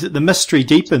 is that the mystery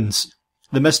deepens.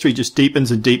 The mystery just deepens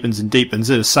and deepens and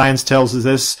deepens. Science tells us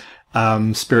this,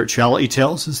 spirituality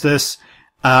tells us this,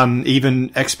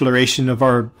 even exploration of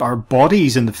our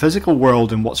bodies in the physical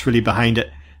world and what's really behind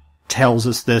it tells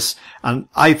us this. And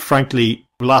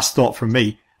last thought from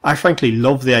me, I frankly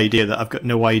love the idea that I've got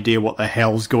no idea what the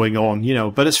hell's going on,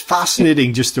 but it's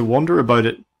fascinating just to wonder about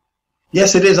it.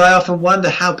 Yes, it is. I often wonder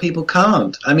how people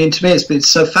can't. I mean, to me, it's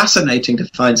so fascinating to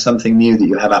find something new that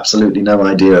you have absolutely no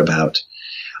idea about.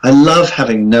 I love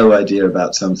having no idea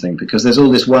about something because there's all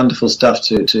this wonderful stuff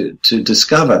to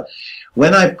discover.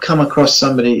 When I come across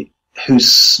somebody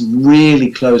who's really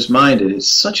closed-minded, it's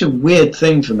such a weird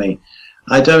thing for me.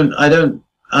 I don't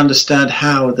understand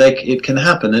how it can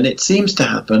happen, and it seems to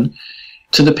happen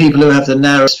to the people who have the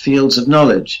narrowest fields of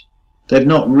knowledge. They've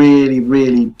not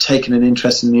really taken an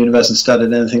interest in the universe and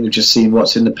studied anything. They've just seen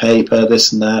what's in the paper,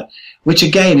 this and that, which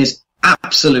again is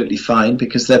absolutely fine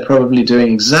because they're probably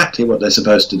doing exactly what they're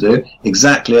supposed to do,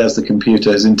 exactly as the computer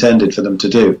has intended for them to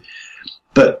do.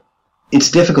 But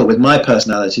it's difficult with my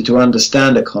personality to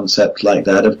understand a concept like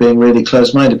that of being really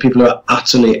close-minded. People who are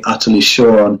utterly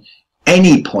sure on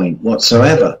any point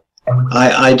whatsoever.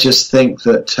 I just think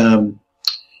that...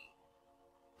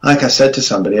 like I said to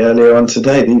somebody earlier on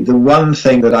today, the one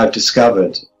thing that I've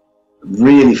discovered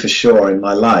really for sure in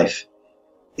my life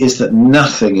is that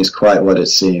nothing is quite what it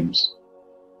seems.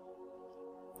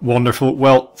 Wonderful.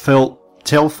 Well, Phil,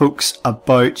 tell folks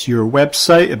about your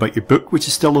website, about your book, which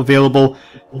is still available,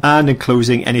 and in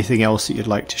closing, anything else that you'd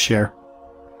like to share.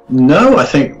 No, I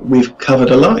think we've covered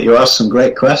a lot. You asked some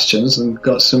great questions and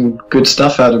got some good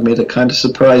stuff out of me that kind of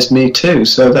surprised me too.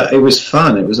 So that it was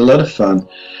fun. It was a lot of fun.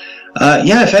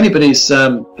 If anybody's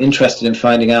interested in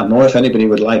finding out more, if anybody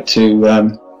would like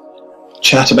to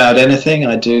chat about anything,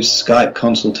 I do Skype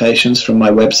consultations from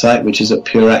my website, which is at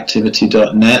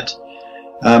pureactivity.net.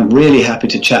 I'm really happy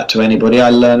to chat to anybody.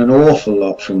 I learn an awful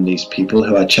lot from these people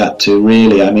who I chat to,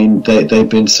 really. I mean, they've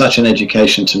been such an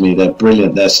education to me. They're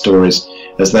brilliant, their stories,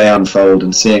 as they unfold,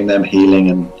 and seeing them healing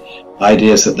and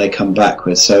ideas that they come back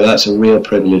with. So that's a real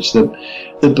privilege.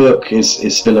 The book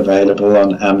is still available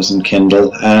on Amazon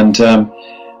Kindle, and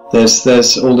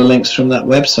there's all the links from that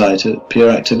website at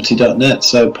pureactivity.net.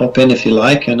 So pop in if you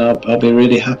like, and I'll be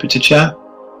really happy to chat.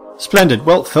 Splendid.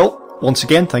 Well, Phil, once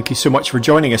again, thank you so much for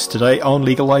joining us today on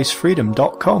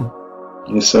legalizefreedom.com.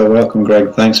 You're so welcome,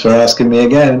 Greg. Thanks for asking me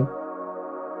again.